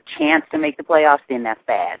even have a chance to make the playoffs, then that's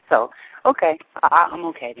bad. So, okay, I'm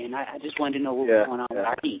okay then. I just wanted to know what was going on with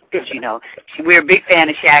our Heat, because, we're a big fan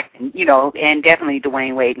of Shaq, and, and definitely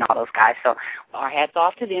Dwayne Wade and all those guys. So our hats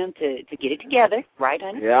off to them to get it together, right,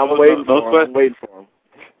 honey? Yeah, I'm waiting for him.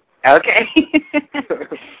 Okay.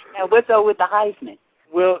 Now, what's up with the Heisman?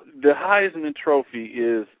 Well, the Heisman Trophy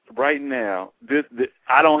is right now.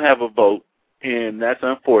 I don't have a vote, and that's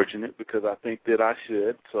unfortunate because I think that I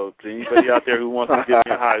should. So, to anybody out there who wants to give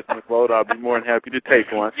me a Heisman vote, I'll be more than happy to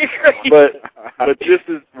take one. But this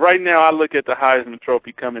is right now. I look at the Heisman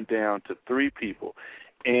Trophy coming down to 3 people.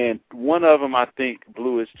 And one of them, I think,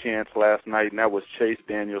 blew his chance last night, and that was Chase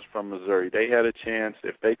Daniels from Missouri. They had a chance.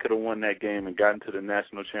 If they could have won that game and gotten to the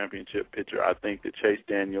national championship picture, I think that Chase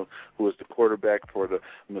Daniels, who was the quarterback for the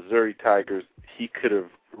Missouri Tigers, he could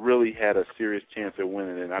have really had a serious chance at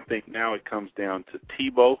winning. And I think now it comes down to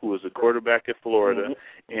Tebow, who was a quarterback at Florida,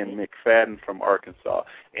 and McFadden from Arkansas.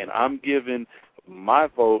 And I'm giving my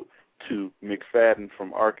vote to McFadden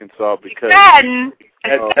from Arkansas because that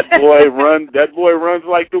boy runs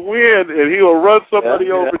like the wind, and he'll run somebody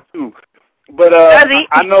over too. But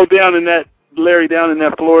I know down in that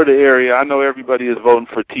Florida area, I know everybody is voting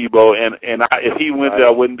for Tebow, and if he wins, I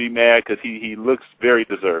wouldn't be mad because he looks very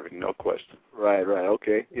deserving, no question. Right,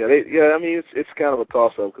 okay, I mean it's kind of a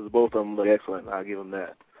toss up because both of them look excellent. I'll give them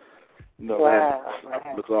that.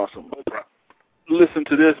 That looks awesome. Listen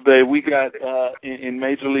to this, babe. We got in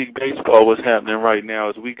Major League Baseball. What's happening right now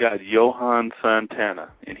is we got Johan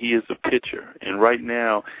Santana, and he is a pitcher. And right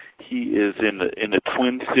now, he is in the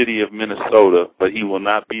Twin City of Minnesota, but he will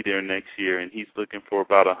not be there next year. And he's looking for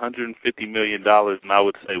about $150 million. And I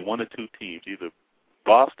would say one of 2 teams, either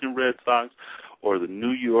Boston Red Sox or the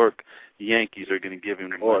New York Yankees, are going to give him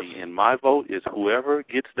the money. And my vote is whoever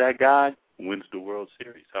gets that guy wins the World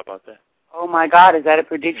Series. How about that? Oh, my God. Is that a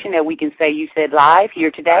prediction that we can say you said live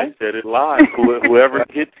here today? I said it live. Whoever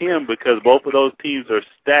gets him, because both of those teams are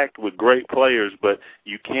stacked with great players, but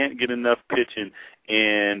you can't get enough pitching.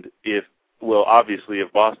 And obviously, if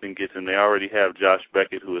Boston gets him, they already have Josh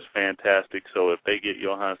Beckett, who is fantastic. So if they get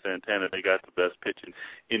Johan Santana, they got the best pitching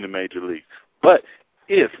in the major leagues. But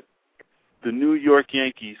if the New York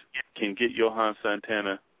Yankees can get Johan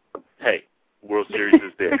Santana, hey, World Series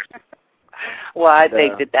is there. Well, I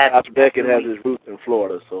think that's... Bob Beckett has his roots in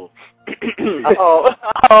Florida, so...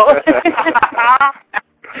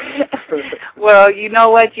 Well, you know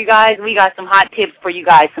what, you guys? We got some hot tips for you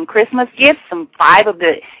guys. Some Christmas gifts, some 5 of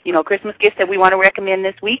the, Christmas gifts that we want to recommend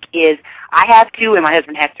this week is, I have 2 and my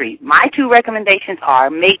husband has 3. My 2 recommendations are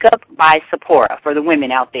Makeup by Sephora for the women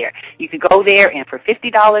out there. You could go there, and for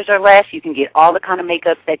 $50 or less, you can get all the kind of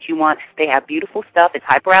makeups that you want. They have beautiful stuff. It's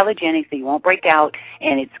hypoallergenic, so you won't break out,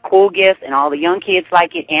 and it's cool gifts, and all the young kids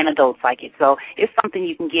like it and adults like it. So it's something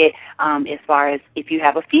you can get as far as if you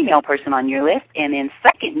have a female person on your list. And then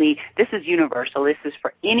secondly, this is universal. This is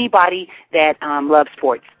for anybody that loves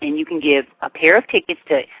sports, and you can give a pair of tickets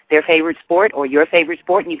to their favorite sport or your favorite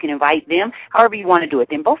sport, and you can invite them however you want to do it.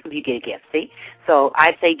 Then both of you get a gift, see? So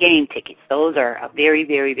I'd say game tickets. Those are a very,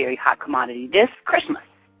 very, very hot commodity this Christmas.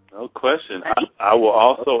 No question. I will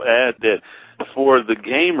also add that for the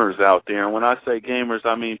gamers out there, and when I say gamers,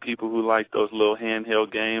 I mean people who like those little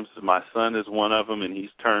handheld games. My son is one of them, and he's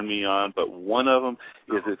turned me on. But one of them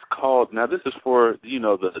is, it's called, now this is for, the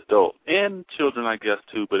adult and children, I guess,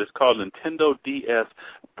 too, but it's called Nintendo DS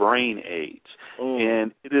Brain Age.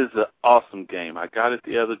 And it is an awesome game. I got it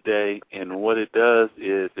the other day, and what it does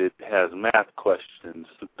is it has math questions,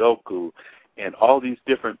 Sudoku, and all these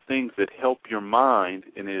different things that help your mind,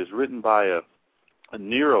 and it is written by a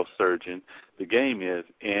neurosurgeon, the game is,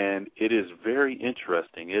 and it is very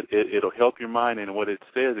interesting. It'll help your mind, and what it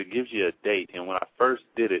says, it gives you a date. And when I first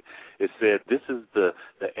did it, it said, this is the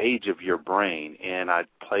age of your brain. And I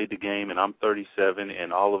played the game, and I'm 37,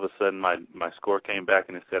 and all of a sudden my score came back,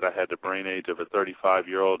 and it said I had the brain age of a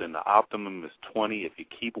 35-year-old, and the optimum is 20. If you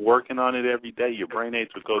keep working on it every day, your brain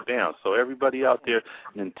age will go down. So everybody out there,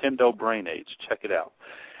 Nintendo Brain Age, check it out.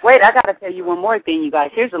 Wait, I got to tell you one more thing, you guys.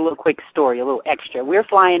 Here's a little quick story, a little extra. We're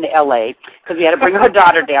flying to L.A. because we had to bring our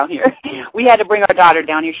daughter down here. We had to bring our daughter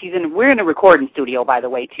down here. We're in a recording studio, by the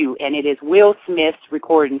way, too, and it is Will Smith's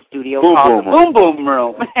recording studio called the Boom Boom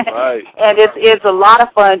Room. Right. And it's a lot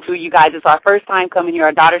of fun, too, you guys. It's our first time coming here.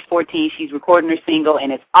 Our daughter's 14. She's recording her single,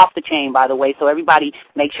 and it's off the chain, by the way, so everybody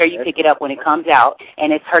make sure you pick it up when it comes out.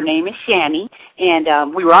 And her name is Shani,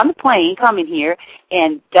 and we were on the plane coming here,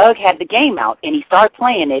 and Doug had the game out, and he started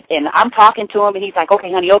playing it, and I'm talking to him, and he's like, okay,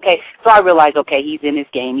 honey, okay. So I realized, okay, he's in his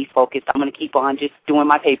game. He's focused. I'm going to keep on just doing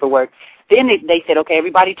my paperwork. Then they said, okay,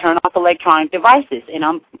 everybody turn off electronic devices. And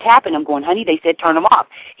I'm tapping him going, honey, they said turn them off.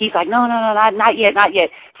 He's like, no, not yet, not yet.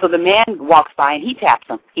 So the man walks by, and he taps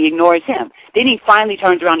him. He ignores him. Then he finally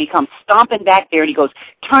turns around. He comes stomping back there, and he goes,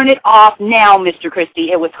 turn it off now, Mr.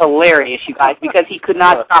 Christie. It was hilarious, you guys, because he could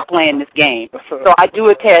not stop playing this game. So I do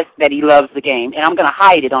attest that he loves the game, and I'm going to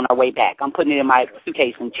hide it on our way back. I'm putting it in my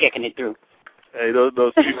suitcase and checking it through. Hey,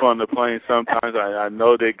 those people on the plane, sometimes I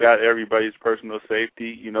know they got everybody's personal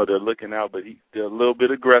safety. They're looking out, but they're a little bit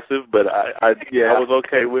aggressive. But I was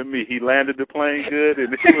okay with me. He landed the plane good,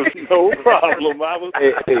 and it was no problem.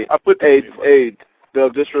 Hey,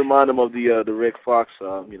 Doug, just remind him of the Rick Fox,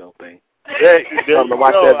 thing. Hey, I'm gonna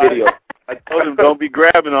watch that video. I told him don't be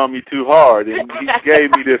grabbing on me too hard, and he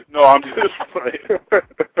gave me this. No, I'm just playing.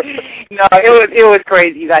 No, it was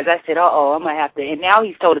crazy, you guys. I said, I'm gonna have to. And now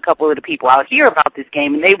he's told a couple of the people out here about this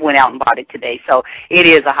game, and they went out and bought it today. So it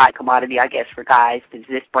is a hot commodity, I guess, for guys. It's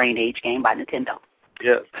this Brain Age game by Nintendo.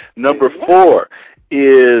 Yes. Number 4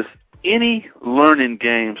 is any learning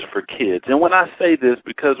games for kids. And when I say this,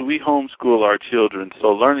 because we homeschool our children,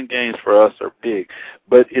 so learning games for us are big.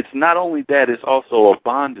 But it's not only that, it's also a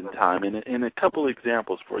bonding time. And a couple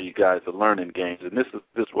examples for you guys of learning games, and this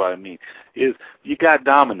is what I mean, is you got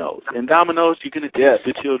dominoes. In dominoes, you're going to teach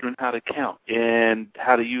the children how to count and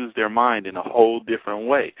how to use their mind in a whole different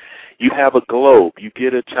way. You have a globe. You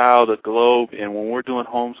get a child a globe, and when we're doing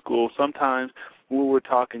homeschool, sometimes when we're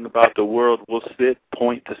talking about the world, we'll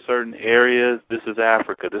point to certain areas. This is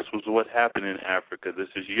Africa. This was what happened in Africa. This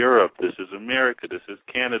is Europe. This is America. This is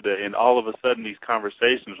Canada. And all of a sudden, these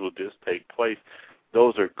conversations will just take place.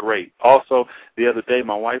 Those are great. Also, the other day,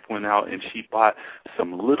 my wife went out and she bought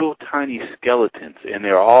some little tiny skeletons, and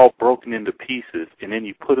they're all broken into pieces. And then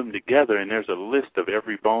you put them together, and there's a list of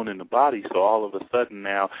every bone in the body. So all of a sudden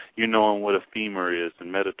now, you're knowing what a femur is and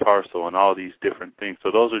metatarsal and all these different things. So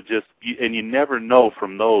those are just, and you never know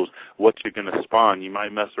from those what you're going to spawn. You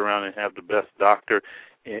might mess around and have the best doctor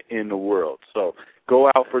in the world. So go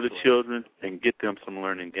out for the children and get them some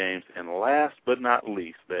learning games. And last but not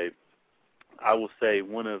least, babe, I will say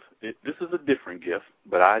this is a different gift,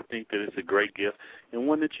 but I think that it's a great gift and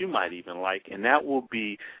one that you might even like, and that will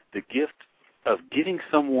be the gift of getting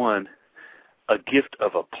someone a gift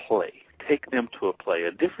of a play. take them to a play.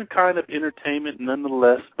 A different kind of entertainment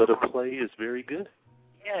nonetheless, but a play is very good.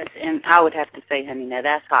 Yes, and I would have to say, honey, now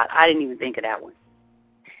that's hot. I didn't even think of that one.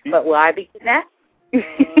 But will I be getting that?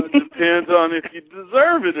 Depends on if you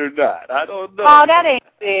deserve it or not. I don't know. Oh, that ain't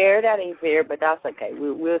fair. That ain't fair, but that's okay.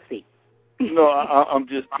 We'll see. No, I'm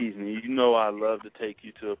just teasing you. You know I love to take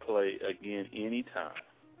you to a play again anytime.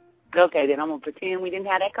 Okay, then I'm going to pretend we didn't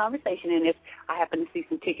have that conversation, and if I happen to see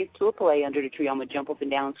some tickets to a play under the tree, I'm going to jump up and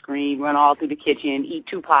down, scream, run all through the kitchen, eat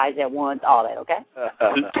 2 pies at once, all that, okay?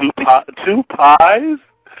 2 pies?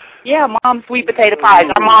 Yeah, Mom's sweet potato pies.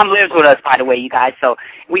 Our mom lives with us, by the way, you guys, so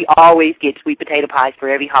we always get sweet potato pies for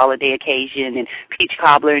every holiday occasion and peach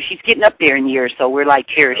cobbler, and she's getting up there in years, so we're, like,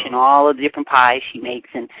 cherishing all of the different pies she makes,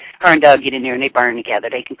 and her and Doug get in there, and they burn together.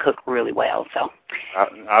 They can cook really well, so.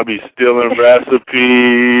 I'll be stealing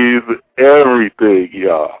recipes, everything,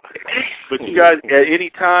 y'all. But you guys, at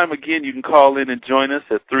any time, again, you can call in and join us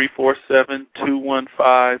at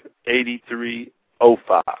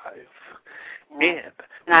 347-215-8305.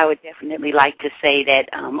 And I would definitely like to say that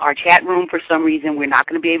our chat room, for some reason, we're not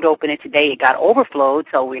going to be able to open it today. It got overflowed,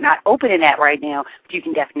 so we're not opening that right now. But you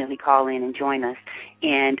can definitely call in and join us.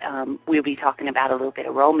 And we'll be talking about a little bit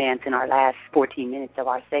of romance in our last 14 minutes of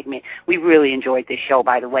our segment. We really enjoyed this show,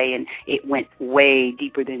 by the way, and it went way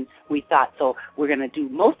deeper than we thought. So we're going to do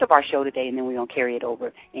most of our show today, and then we're going to carry it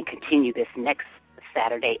over and continue this next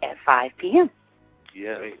Saturday at 5 p.m.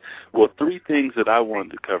 Yeah. Well, 3 things that I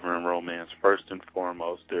wanted to cover in romance. First and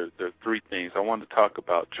foremost, there are 3 things. I wanted to talk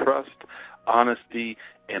about trust, honesty,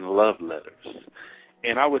 and love letters.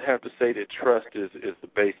 And I would have to say that trust is the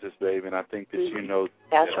basis, babe, and I think that you know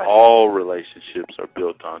that right. All relationships are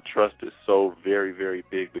built on. Trust is so very, very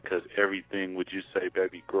big because everything, would you say,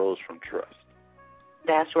 baby, grows from trust.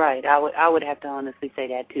 That's right. I would have to honestly say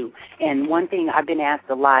that, too. And one thing I've been asked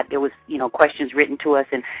a lot, there was, questions written to us,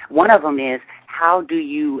 and one of them is, how do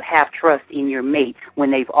you have trust in your mate when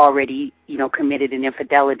they've already, committed an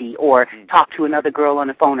infidelity or talked to another girl on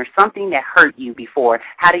the phone or something that hurt you before?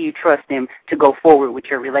 How do you trust them to go forward with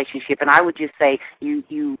your relationship? And I would just say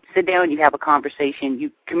you sit down, you have a conversation,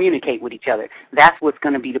 you communicate with each other. That's what's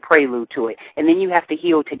going to be the prelude to it. And then you have to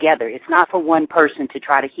heal together. It's not for one person to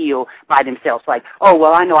try to heal by themselves like, oh,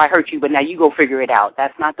 well, I know I hurt you, but now you go figure it out.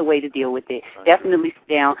 That's not the way to deal with it. Definitely sit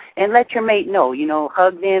down and let your mate know,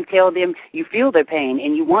 hug them, tell them you feel their pain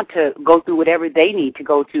and you want to go through whatever they need to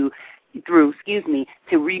go through, to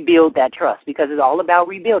rebuild that trust, because it's all about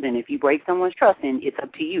rebuilding. If you break someone's trust, then it's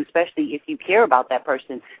up to you, especially if you care about that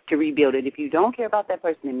person, to rebuild it. If you don't care about that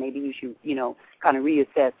person, then maybe you should, kind of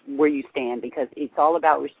reassess where you stand, because it's all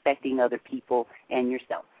about respecting other people and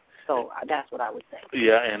yourself. So that's what I would say.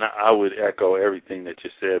 Yeah, and I would echo everything that you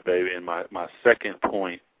said, baby. And my second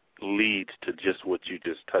point leads to just what you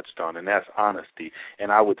just touched on, and that's honesty.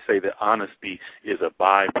 And I would say that honesty is a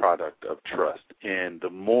byproduct of trust. And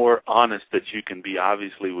the more honest that you can be,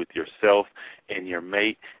 obviously, with yourself and your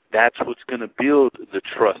mate, that's what's going to build the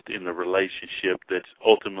trust in the relationship that's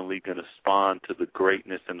ultimately going to spawn to the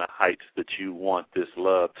greatness and the heights that you want this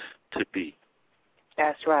love to be.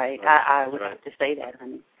 That's right. I would have to say that,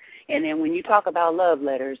 honey. And then when you talk about love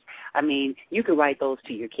letters, I mean, you can write those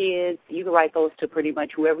to your kids. You can write those to pretty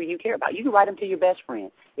much whoever you care about. You can write them to your best friend.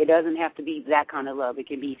 It doesn't have to be that kind of love. It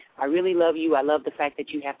can be, I really love you. I love the fact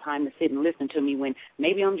that you have time to sit and listen to me when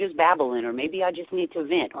maybe I'm just babbling, or maybe I just need to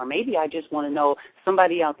vent, or maybe I just want to know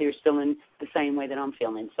somebody out there is feeling the same way that I'm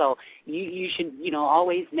feeling. So you should,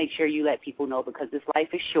 always make sure you let people know, because this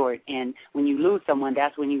life is short, and when you lose someone,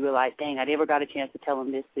 that's when you realize, dang, I never got a chance to tell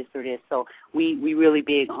them this, or this. So we really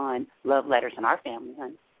big on love letters in our family,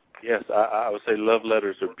 honey. Yes, I would say love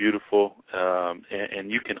letters are beautiful,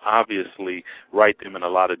 and you can obviously write them in a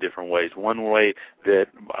lot of different ways. One way that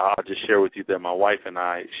I'll just share with you that my wife and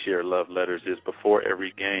I share love letters is before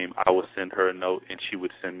every game, I would send her a note, and she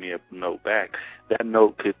would send me a note back. That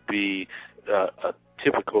note could be a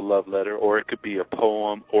typical love letter, or it could be a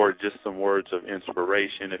poem, or just some words of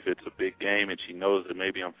inspiration if it's a big game and she knows that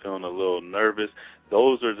maybe I'm feeling a little nervous.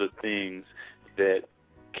 Those are the things that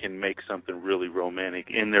can make something really romantic,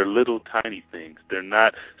 and they're little tiny things. They're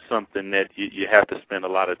not something that you have to spend a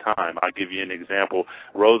lot of time. I'll give you an example.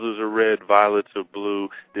 Roses are red, violets are blue.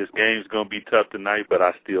 This game's going to be tough tonight, but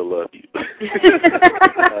I still love you.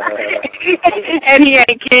 And he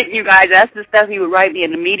ain't kidding, you guys. That's the stuff he would write me,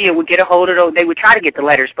 and the media would get a hold of those. They would try to get the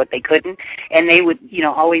letters, but they couldn't, and they would,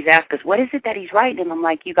 always ask us, what is it that he's writing? And I'm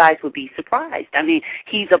like, you guys would be surprised. I mean,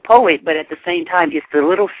 he's a poet, but at the same time, it's the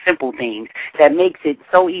little simple things that makes it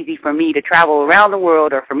so easy for me to travel around the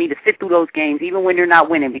world, or for me to sit through those games, even when they're not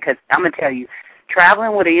winning, because I'm going to tell you,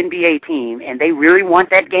 traveling with an NBA team and they really want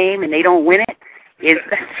that game and they don't win it, It's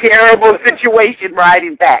a terrible situation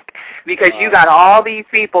riding back because you got all these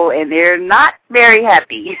people and they're not very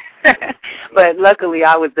happy. But luckily,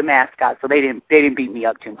 I was the mascot, so they didn't beat me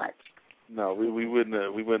up too much. No, we wouldn't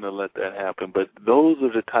have let that happen. But those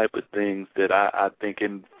are the type of things that I think,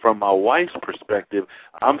 and from my wife's perspective,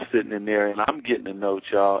 I'm sitting in there and I'm getting to know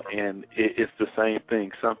y'all, and it's the same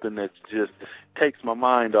thing, something that just takes my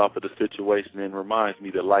mind off of the situation and reminds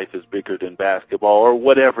me that life is bigger than basketball or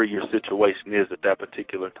whatever your situation is at that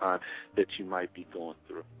particular time that you might be going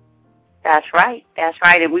through. That's right.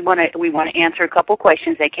 And we want to answer a couple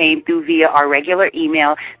questions that came through via our regular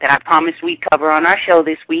email that I promised we'd cover on our show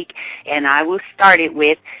this week. And I will start it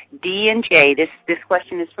with D and J. This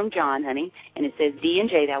question is from John, honey, and it says, D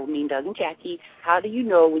and J, that would mean Doug and Jackie. How do you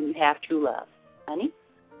know when you have true love, honey?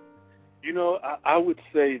 You know, I would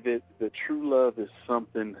say that the true love is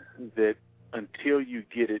something that until you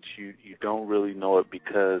get it, you don't really know it,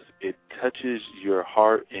 because it touches your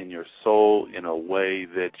heart and your soul in a way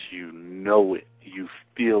that you know it, you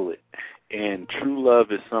feel it. And true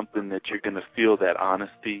love is something that you're going to feel that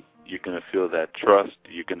honesty, you're going to feel that trust,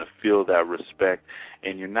 you're going to feel that respect,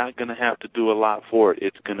 and you're not going to have to do a lot for it.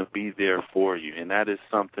 It's going to be there for you. And that is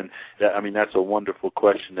something that, that's a wonderful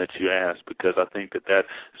question that you asked, because I think that that's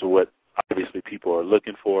what obviously people are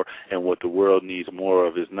looking for, and what the world needs more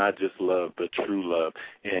of is not just love, but true love.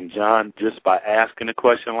 And John, just by asking a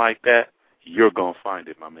question like that, you're going to find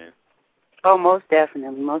it, my man. Oh, most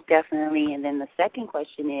definitely. And then the second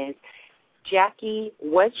question is, Jackie,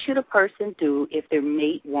 what should a person do if their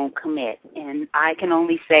mate won't commit? And I can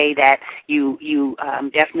only say that you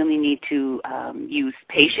definitely need to use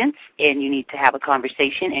patience, and you need to have a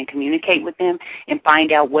conversation and communicate with them and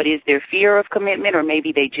find out what is their fear of commitment, or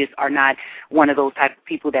maybe they just are not one of those type of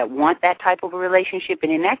people that want that type of a relationship.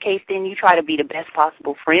 And in that case, then you try to be the best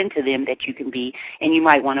possible friend to them that you can be, and you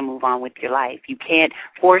might want to move on with your life. You can't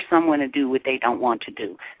force someone to do what they don't want to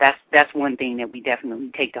do. That's one thing that we definitely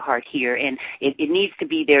take to heart here. And it needs to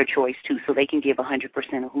be their choice, too, so they can give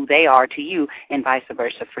 100% of who they are to you, and vice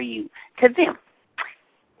versa for you to them.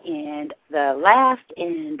 And the last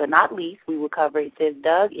but not least, we will cover, it says,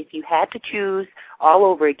 Doug, if you had to choose all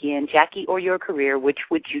over again, Jackie or your career, which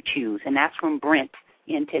would you choose? And that's from Brent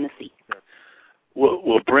in Tennessee.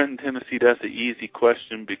 Well, Brent in Tennessee, that's an easy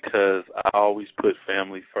question, because I always put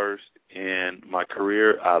family first. And my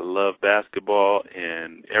career, I love basketball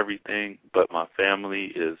and everything, but my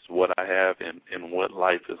family is what I have and what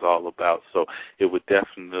life is all about. So it would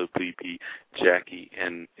definitely be Jackie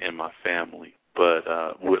and my family. But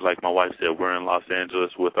like my wife said, we're in Los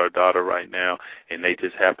Angeles with our daughter right now, and they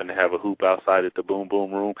just happen to have a hoop outside at the Boom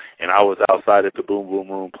Boom Room, and I was outside at the Boom Boom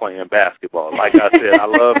Room playing basketball. Like I said, I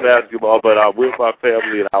love basketball, but I'm with my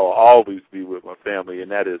family, and I will always be with my family, and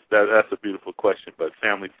that's a beautiful question. But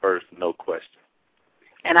family first, no question.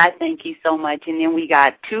 And I thank you so much. And then we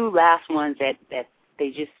got two last ones that they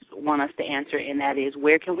just want us to answer, and that is,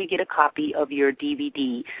 where can we get a copy of your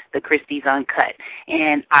DVD, The Christies Uncut?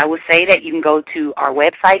 And I would say that you can go to our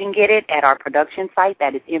website and get it at our production site.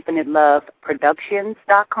 That is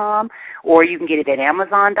infiniteloveproductions.com, or you can get it at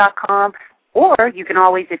amazon.com. Or you can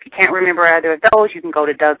always, if you can't remember either of those, you can go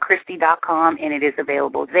to DougChristie.com, and it is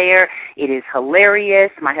available there. It is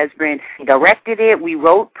hilarious. My husband directed it. We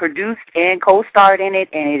wrote, produced, and co-starred in it,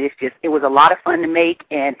 and it was a lot of fun to make,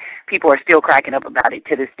 and people are still cracking up about it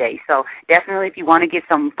to this day. So definitely, if you want to get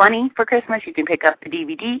something funny for Christmas, you can pick up the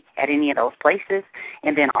DVD at any of those places.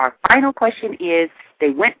 And then our final question is,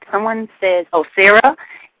 someone says, Sarah,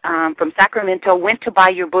 from Sacramento, went to buy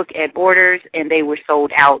your book at Borders, and they were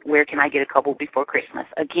sold out. Where can I get a couple before Christmas?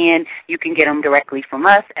 Again, you can get them directly from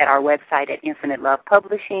us at our website at Infinite Love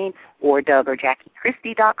Publishing, or Doug or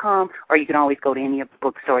JackieChristie.com, or you can always go to any of the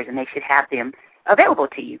bookstores, and they should have them available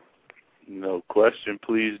to you. No question.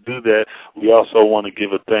 Please do that. We also want to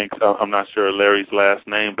give a thanks. I'm not sure Larry's last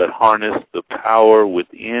name, but Harness the Power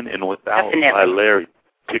Within and Without Definitely. by Larry.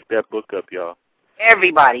 Pick that book up, y'all.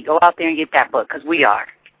 Everybody, go out there and get that book, because we are.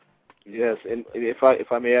 Yes, and if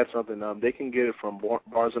I may add something, they can get it from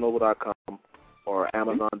BarnesandNoble.com or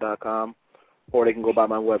Amazon.com, or they can go by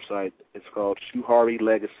my website. It's called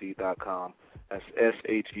ShuhariLegacy.com. That's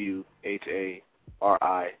SHUHARI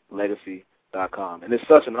Legacy.com. And it's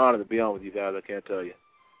such an honor to be on with you guys, I can't tell you.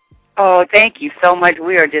 Oh, thank you so much.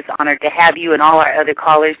 We are just honored to have you and all our other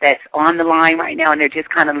callers that's on the line right now, and they're just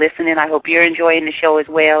kind of listening. I hope you're enjoying the show as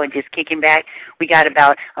well and just kicking back. We got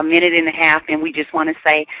about a minute and a half, and we just want to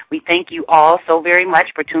say we thank you all so very much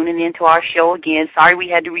for tuning in to our show again. Sorry we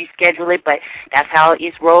had to reschedule it, but that's how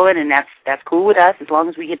it's rolling, and that's cool with us as long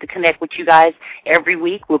as we get to connect with you guys every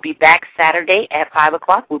week. We'll be back Saturday at 5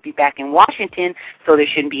 o'clock. We'll be back in Washington, so there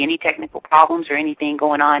shouldn't be any technical problems or anything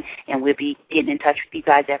going on, and we'll be getting in touch with you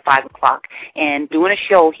guys at 5 o'clock. And doing a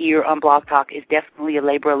show here on Blog Talk is definitely a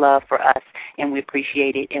labor of love for us, and we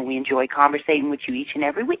appreciate it, and we enjoy conversating with you each and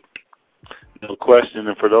every week. No question.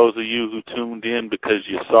 And for those of you who tuned in because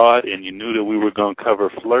you saw it and you knew that we were going to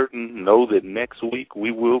cover flirting, know that next week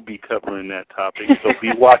we will be covering that topic. So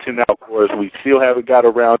be watching out for us. We still haven't got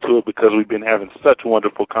around to it because we've been having such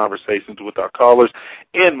wonderful conversations with our callers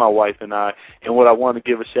and my wife and I. And what I want to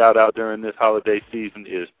give a shout out during this holiday season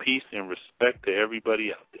is peace and respect to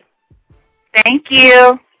everybody out there. Thank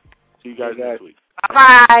you. See you guys next week.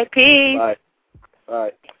 Bye-bye. Peace. Bye.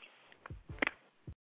 Bye.